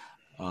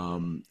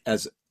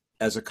as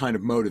a kind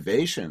of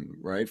motivation,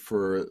 right,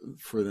 for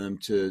them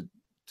to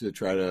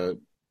try to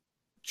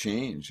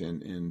change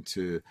and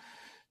to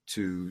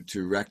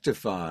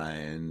rectify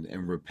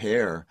and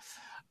repair,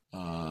 you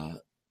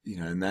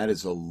know, and that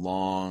is a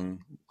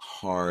long,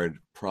 hard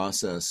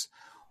process.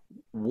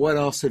 What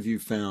else have you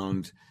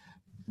found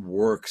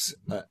works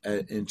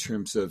in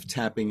terms of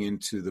tapping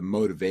into the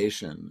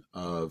motivation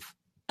of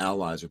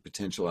allies or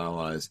potential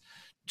allies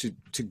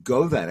to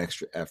go that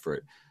extra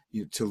effort,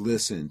 you know, to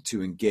listen,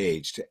 to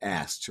engage, to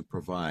ask, to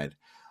provide?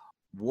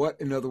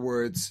 What, in other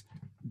words,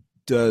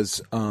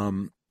 does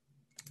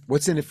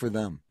what's in it for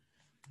them?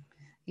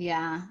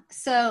 Yeah.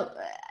 So,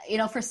 you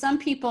know, for some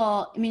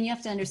people, I mean, you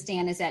have to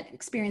understand is that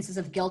experiences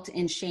of guilt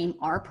and shame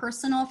are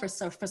personal. For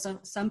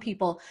some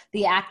people,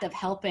 the act of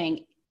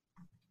helping,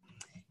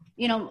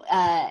 you know,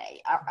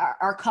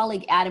 our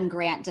colleague Adam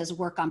Grant does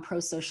work on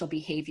pro-social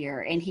behavior,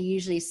 and he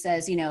usually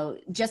says, you know,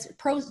 just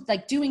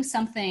like doing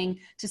something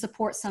to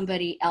support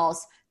somebody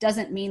else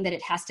doesn't mean that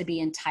it has to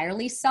be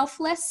entirely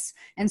selfless.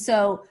 And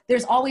so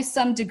there's always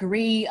some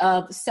degree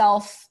of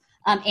self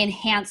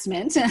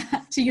enhancement,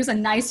 to use a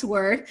nice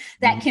word,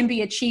 that can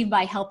be achieved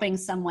by helping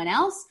someone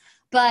else.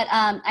 But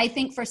I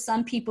think for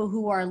some people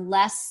who are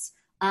less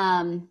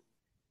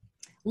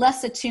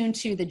attuned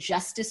to the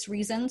justice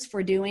reasons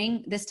for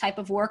doing this type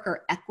of work,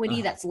 or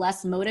equity that's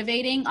less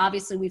motivating.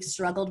 Obviously, we've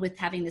struggled with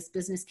having this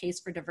business case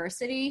for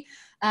diversity.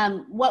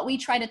 What we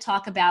try to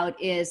talk about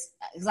is,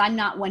 because I'm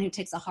not one who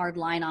takes a hard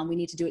line on we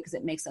need to do it because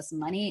it makes us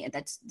money.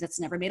 That's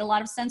never made a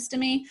lot of sense to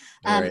me.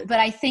 Right. But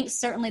I think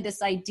certainly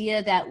this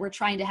idea that we're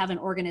trying to have an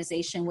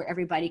organization where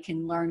everybody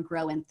can learn,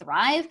 grow, and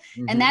thrive.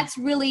 Mm-hmm. And that's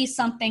really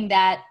something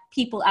that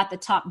people at the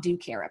top do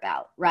care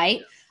about,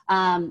 right?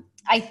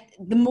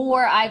 The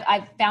more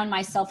I've found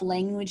myself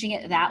languaging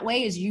it that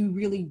way is you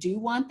really do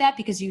want that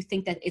because you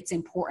think that it's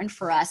important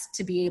for us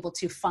to be able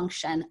to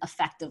function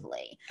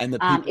effectively. And the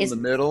people in the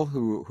middle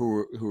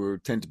who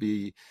tend to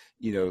be,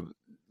 you know,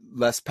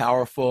 less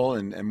powerful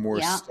and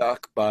more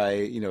stuck by,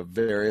 you know,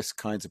 various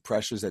kinds of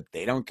pressures that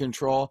they don't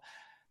control.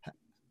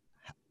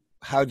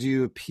 How do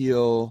you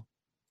appeal?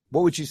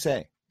 What would you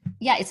say?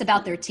 Yeah, it's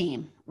about their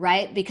team,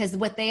 right? Because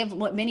what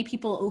many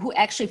people who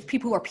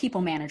are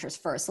people managers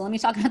first. So let me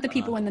talk about the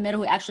people in the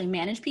middle who actually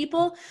manage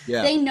people.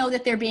 Yeah. They know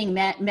that they're being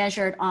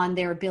measured on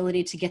their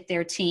ability to get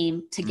their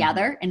team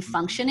together and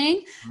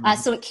functioning.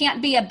 So it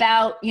can't be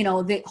about, you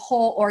know, the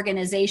whole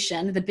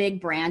organization, the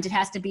big brand. It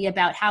has to be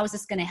about how is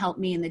this going to help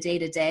me in the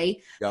day-to-day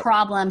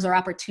problems or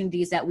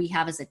opportunities that we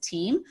have as a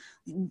team.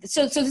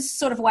 So this is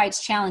sort of why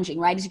it's challenging,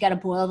 right? Is you got to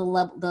boil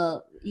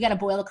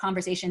the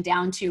conversation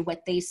down to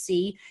what they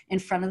see in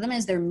front of them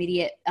as their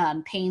immediate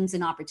pains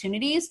and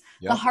opportunities.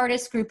 The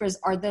hardest groupers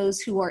are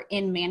those who are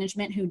in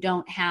management who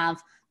don't have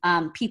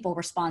people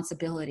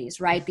responsibilities,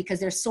 right?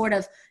 Because they're sort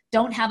of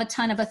don't have a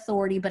ton of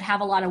authority, but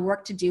have a lot of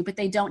work to do, but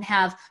they don't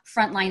have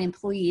frontline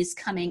employees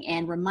coming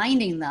and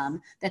reminding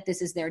them that this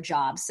is their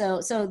job.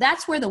 So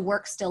that's where the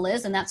work still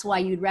is. And that's why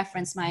you'd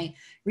reference my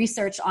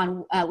research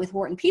on with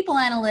Wharton People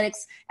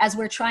Analytics, as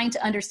we're trying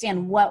to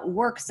understand what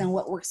works and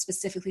what works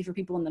specifically for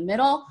people in the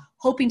middle,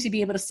 hoping to be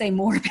able to say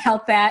more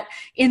about that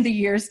in the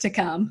years to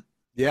come.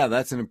 Yeah,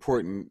 that's an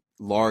important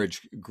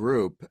large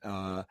group.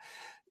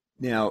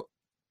 Now,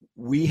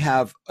 we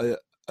have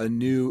a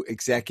new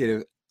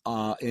executive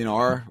in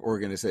our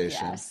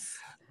organization. Yes.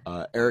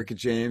 Erica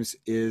James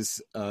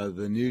is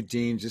the new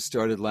dean, just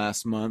started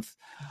last month.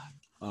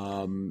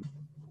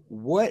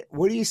 What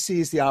do you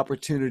see as the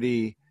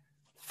opportunity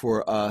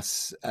for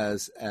us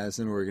as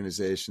an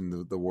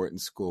organization, the Wharton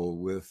School,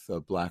 with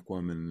a Black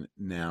woman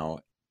now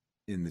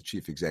in the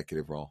chief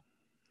executive role?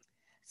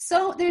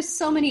 So there's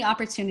so many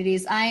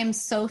opportunities. I am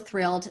so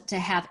thrilled to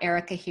have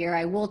Erica here.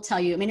 I will tell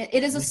you, I mean,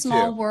 it is a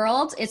small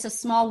world. It's a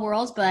small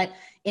world, but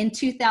in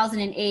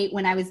 2008,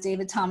 when I was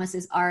David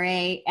Thomas's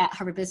RA at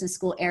Harvard Business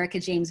School,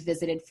 Erica James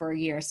visited for a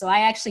year. So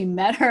I actually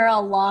met her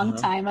a long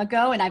time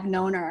ago, and I've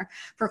known her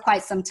for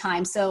quite some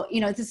time. So,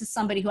 this is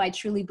somebody who I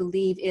truly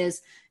believe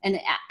is an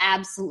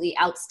absolutely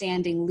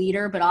outstanding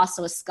leader, but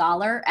also a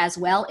scholar as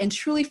well, and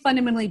truly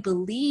fundamentally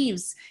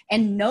believes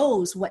and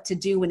knows what to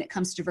do when it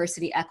comes to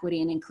diversity,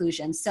 equity, and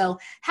inclusion. So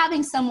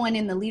having someone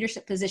in the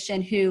leadership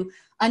position who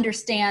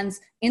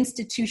understands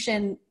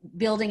institution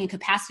building and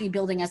capacity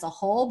building as a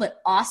whole,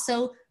 but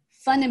also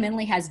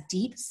fundamentally has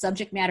deep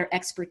subject matter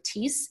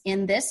expertise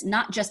in this,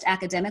 not just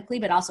academically,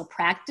 but also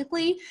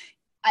practically.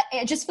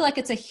 I just feel like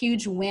it's a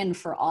huge win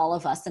for all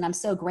of us. And I'm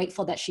so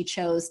grateful that she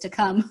chose to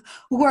come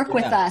work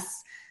with us.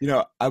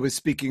 I was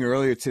speaking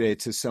earlier today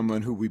to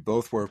someone who we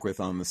both work with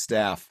on the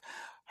staff,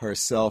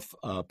 herself,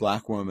 a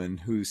Black woman,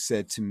 who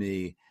said to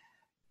me,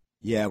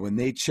 yeah, when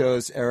they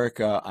chose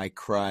Erica, I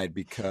cried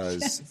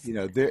because,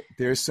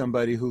 there's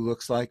somebody who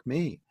looks like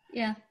me.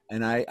 Yeah.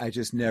 And I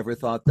just never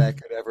thought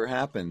that could ever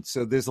happen.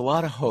 So there's a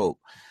lot of hope.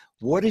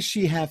 What does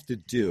she have to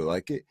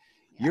do?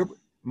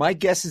 My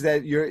guess is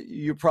that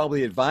you're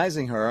probably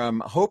advising her. I'm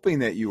hoping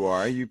that you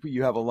are.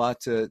 You have a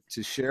lot to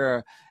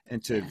share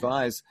and to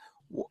advise.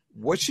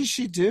 What should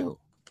she do?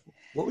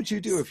 What would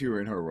you do if you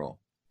were in her role?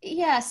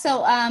 Yeah.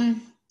 So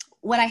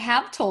what I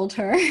have told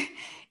her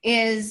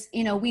is,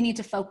 we need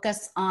to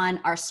focus on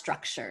our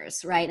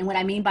structures, right? And what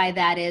I mean by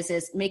that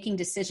is making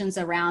decisions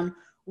around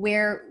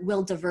where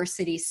will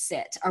diversity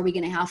sit? Are we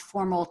going to have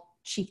formal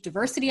chief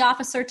diversity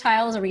officer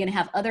titles? Are we going to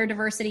have other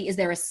diversity? Is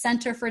there a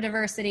center for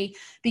diversity?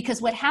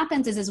 Because what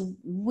happens is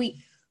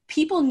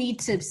people need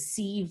to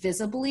see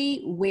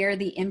visibly where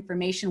the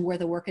information, where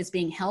the work is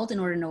being held in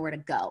order to know where to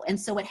go. And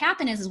so what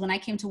happened is when I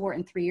came to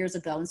Wharton 3 years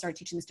ago and started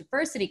teaching this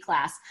diversity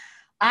class,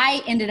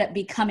 I ended up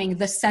becoming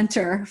the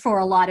center for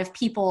a lot of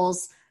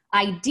people's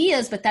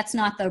ideas, but that's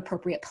not the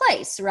appropriate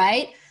place,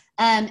 right?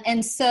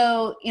 And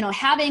so,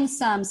 having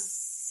some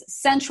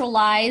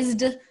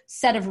centralized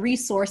set of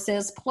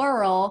resources,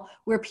 plural,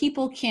 where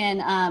people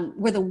can,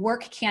 where the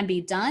work can be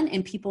done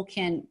and people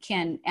can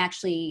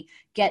actually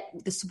get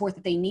the support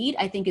that they need,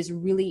 I think is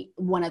really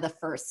one of the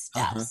first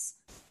steps.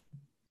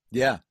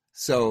 Yeah.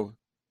 So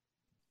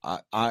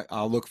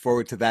I'll look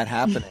forward to that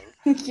happening.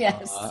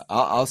 Yes.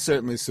 I'll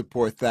certainly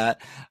support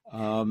that.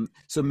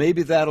 So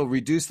maybe that'll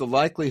reduce the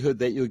likelihood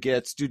that you'll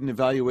get student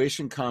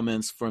evaluation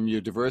comments from your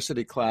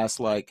diversity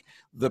class like,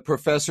 the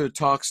professor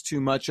talks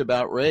too much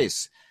about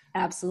race.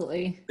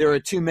 Absolutely. There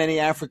are too many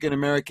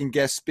African-American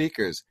guest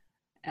speakers.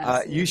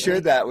 You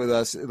shared that with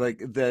us, like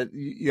that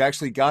you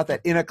actually got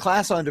that in a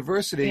class on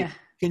diversity. Yeah.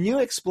 Can you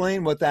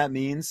explain what that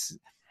means?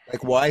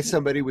 Like why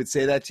somebody would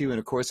say that to you in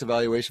a course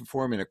evaluation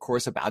form in a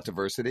course about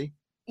diversity?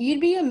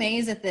 You'd be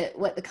amazed at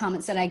what the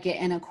comments that I get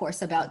in a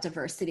course about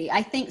diversity.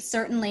 I think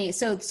certainly,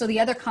 so the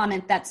other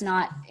comment that's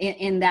not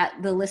in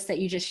the list that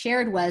you just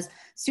shared was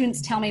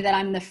students tell me that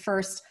I'm the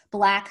first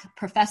Black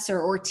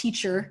professor or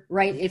teacher,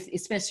 right?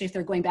 Especially if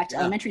they're going back to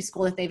elementary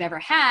school that they've ever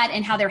had,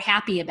 and how they're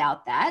happy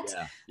about that.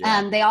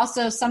 Yeah. They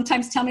also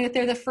sometimes tell me that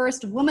they're the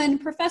first woman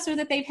professor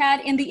that they've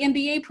had in the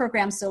MBA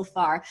program so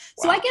far.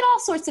 Wow. So I get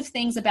all sorts of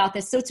things about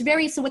this. So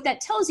so what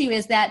that tells you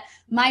is that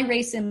my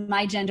race and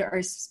my gender are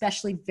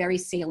especially very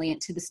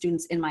salient to the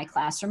students in my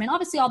classroom. And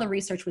obviously all the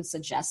research would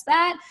suggest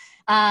that.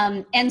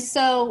 And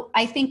so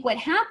I think what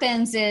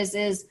happens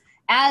is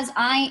as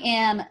I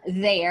am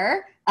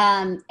there,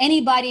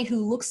 anybody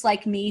who looks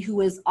like me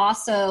who is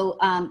also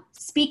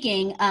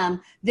speaking,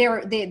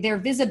 their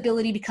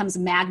visibility becomes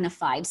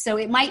magnified. So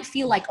it might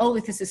feel like, oh,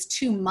 this is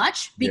too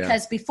much,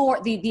 because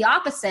before the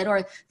opposite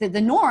or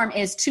the norm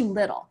is too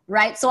little,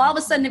 right? So all of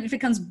a sudden if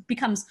it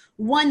becomes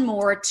one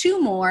more,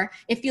 two more,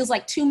 it feels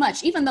like too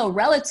much, even though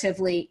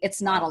relatively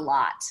it's not a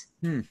lot.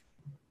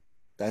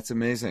 That's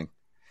amazing.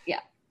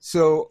 Yeah.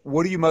 So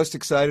what are you most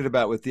excited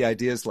about with the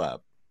Ideas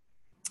Lab?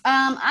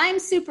 I'm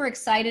super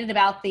excited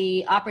about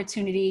the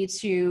opportunity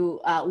to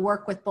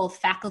work with both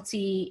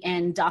faculty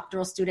and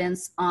doctoral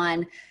students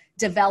on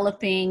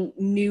developing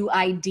new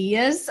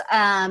ideas.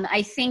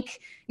 I think,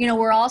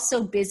 we're all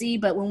so busy,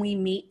 but when we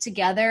meet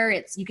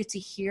together, you get to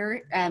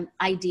hear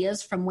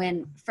ideas from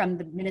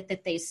the minute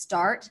that they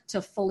start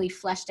to fully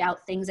fleshed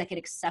out things that get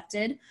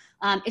accepted.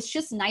 It's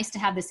just nice to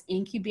have this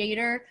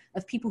incubator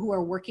of people who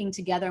are working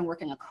together and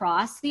working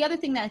across. The other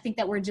thing that I think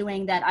that we're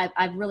doing that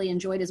I've really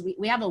enjoyed is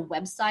we have a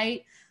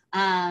website.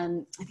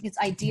 I think it's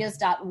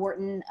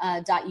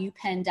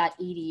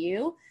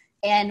ideas.wharton.upenn.edu.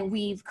 And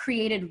we've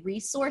created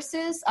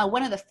resources.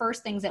 One of the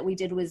first things that we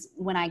did was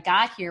when I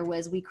got here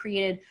was we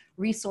created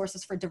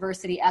resources for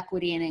diversity,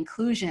 equity, and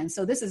inclusion.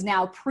 So this is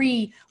now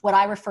pre what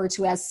I refer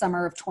to as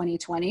summer of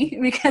 2020,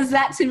 because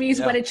that to me is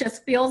what it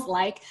just feels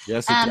like.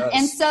 Yes, it does.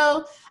 And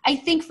so I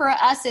think for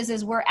us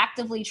is we're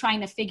actively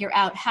trying to figure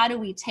out how do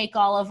we take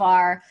all of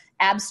our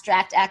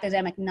abstract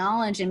academic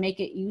knowledge and make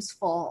it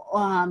useful,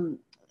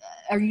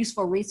 a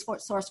useful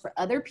resource for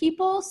other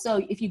people.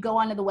 So if you go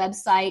onto the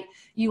website,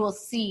 you will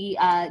see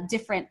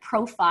different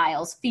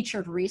profiles,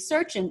 featured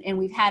research, and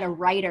we've had a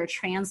writer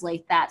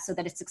translate that so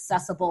that it's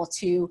accessible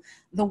to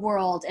the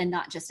world and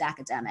not just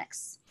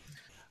academics.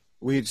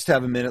 We just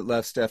have a minute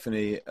left,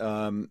 Stephanie.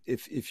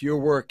 If your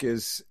work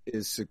is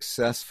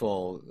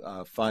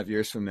successful 5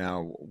 years from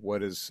now,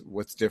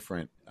 what's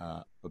different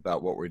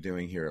about what we're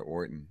doing here at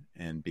Wharton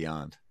and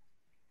beyond?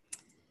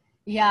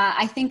 Yeah,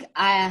 I think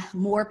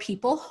more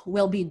people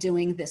will be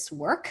doing this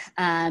work.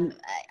 I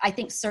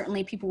think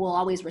certainly people will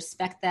always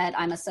respect that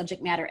I'm a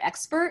subject matter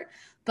expert,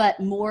 but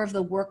more of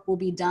the work will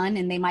be done,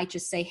 and they might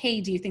just say,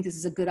 hey, do you think this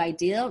is a good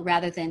idea,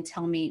 rather than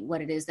tell me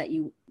what it is that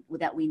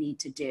we need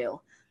to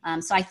do.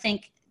 So I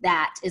think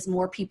that is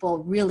more people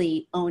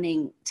really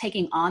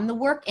taking on the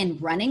work and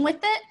running with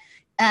it,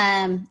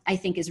 I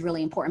think is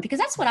really important, because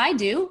that's what I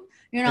do.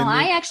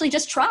 I actually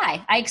just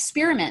try. I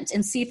experiment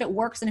and see if it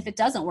works, and if it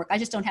doesn't work, I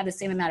just don't have the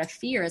same amount of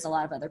fear as a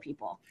lot of other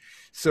people.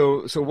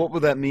 So what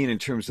will that mean in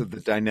terms of the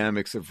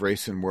dynamics of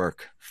race and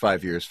work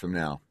 5 years from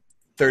now?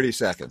 30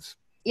 seconds.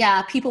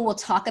 Yeah, people will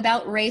talk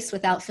about race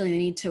without feeling the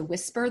need to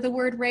whisper the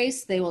word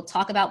race. They will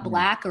talk about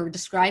Black or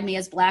describe me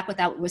as Black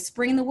without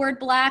whispering the word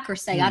Black, or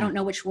say, I don't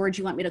know which word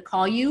you want me to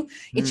call you.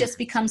 It just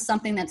becomes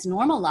something that's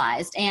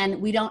normalized.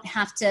 And we don't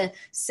have to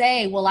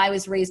say, well, I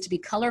was raised to be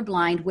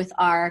colorblind with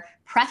our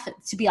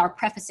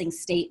prefacing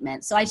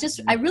statement. So I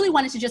really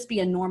want it to just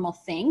be a normal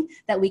thing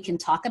that we can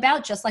talk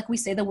about, just like we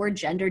say the word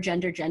gender.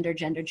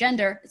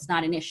 It's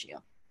not an issue.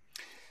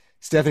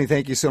 Stephanie,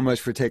 thank you so much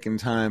for taking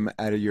time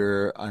out of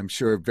your, I'm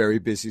sure, very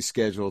busy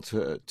schedule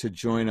to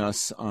join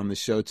us on the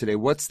show today.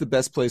 What's the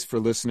best place for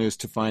listeners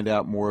to find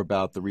out more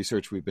about the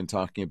research we've been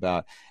talking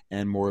about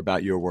and more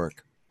about your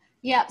work?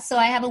 Yeah, so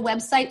I have a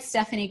website,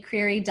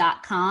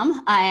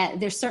 stephaniecreary.com.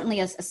 There's certainly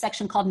a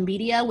section called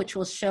Media, which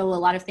will show a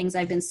lot of things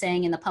I've been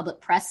saying in the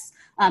public press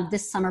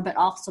this summer, but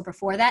also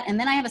before that. And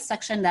then I have a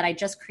section that I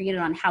just created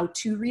on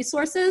how-to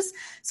resources.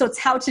 So it's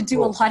how to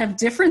do a lot of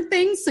different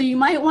things. So you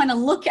might want to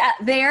look at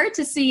there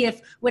to see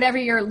if whatever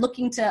you're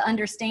looking to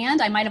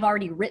understand, I might have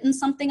already written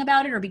something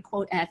about it or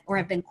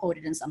have been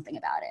quoted in something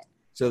about it.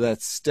 So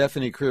that's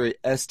Stephanie Creary,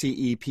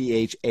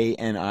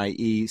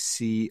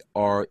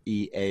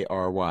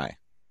 StephanieCreary.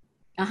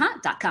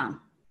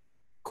 .com.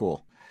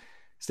 Cool.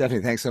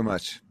 Stephanie, thanks so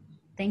much.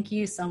 Thank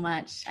you so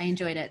much. I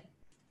enjoyed it.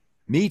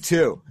 Me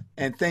too.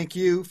 And thank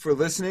you for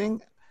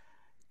listening.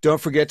 Don't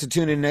forget to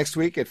tune in next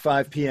week at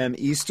 5 p.m.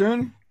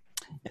 Eastern.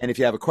 And if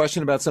you have a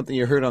question about something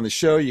you heard on the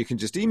show, you can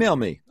just email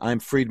me. I'm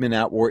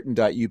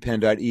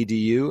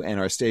friedman@wharton.upenn.edu, and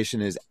our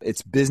station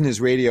it's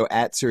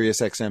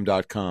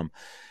businessradio@SiriusXM.com.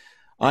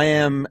 I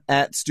am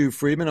at Stu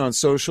Friedman on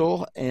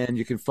social, and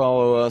you can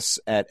follow us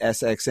at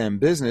SXM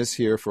Business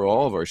here for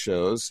all of our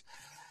shows.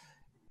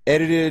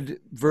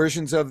 Edited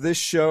versions of this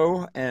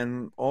show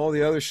and all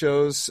the other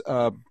shows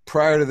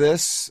prior to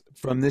this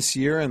from this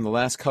year and the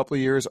last couple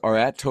of years are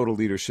at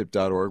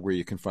totalleadership.org, where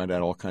you can find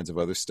out all kinds of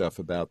other stuff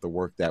about the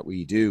work that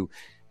we do,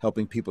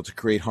 helping people to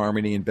create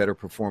harmony and better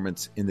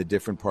performance in the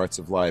different parts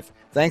of life.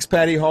 Thanks,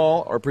 Patty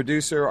Hall, our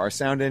producer, our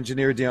sound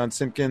engineer, Dion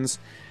Simpkins.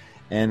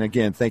 And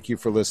again, thank you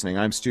for listening.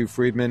 I'm Stu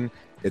Friedman.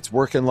 It's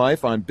Work and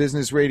Life on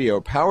Business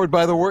Radio, powered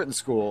by the Wharton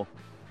School,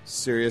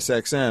 Sirius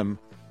XM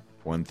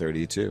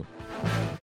 132.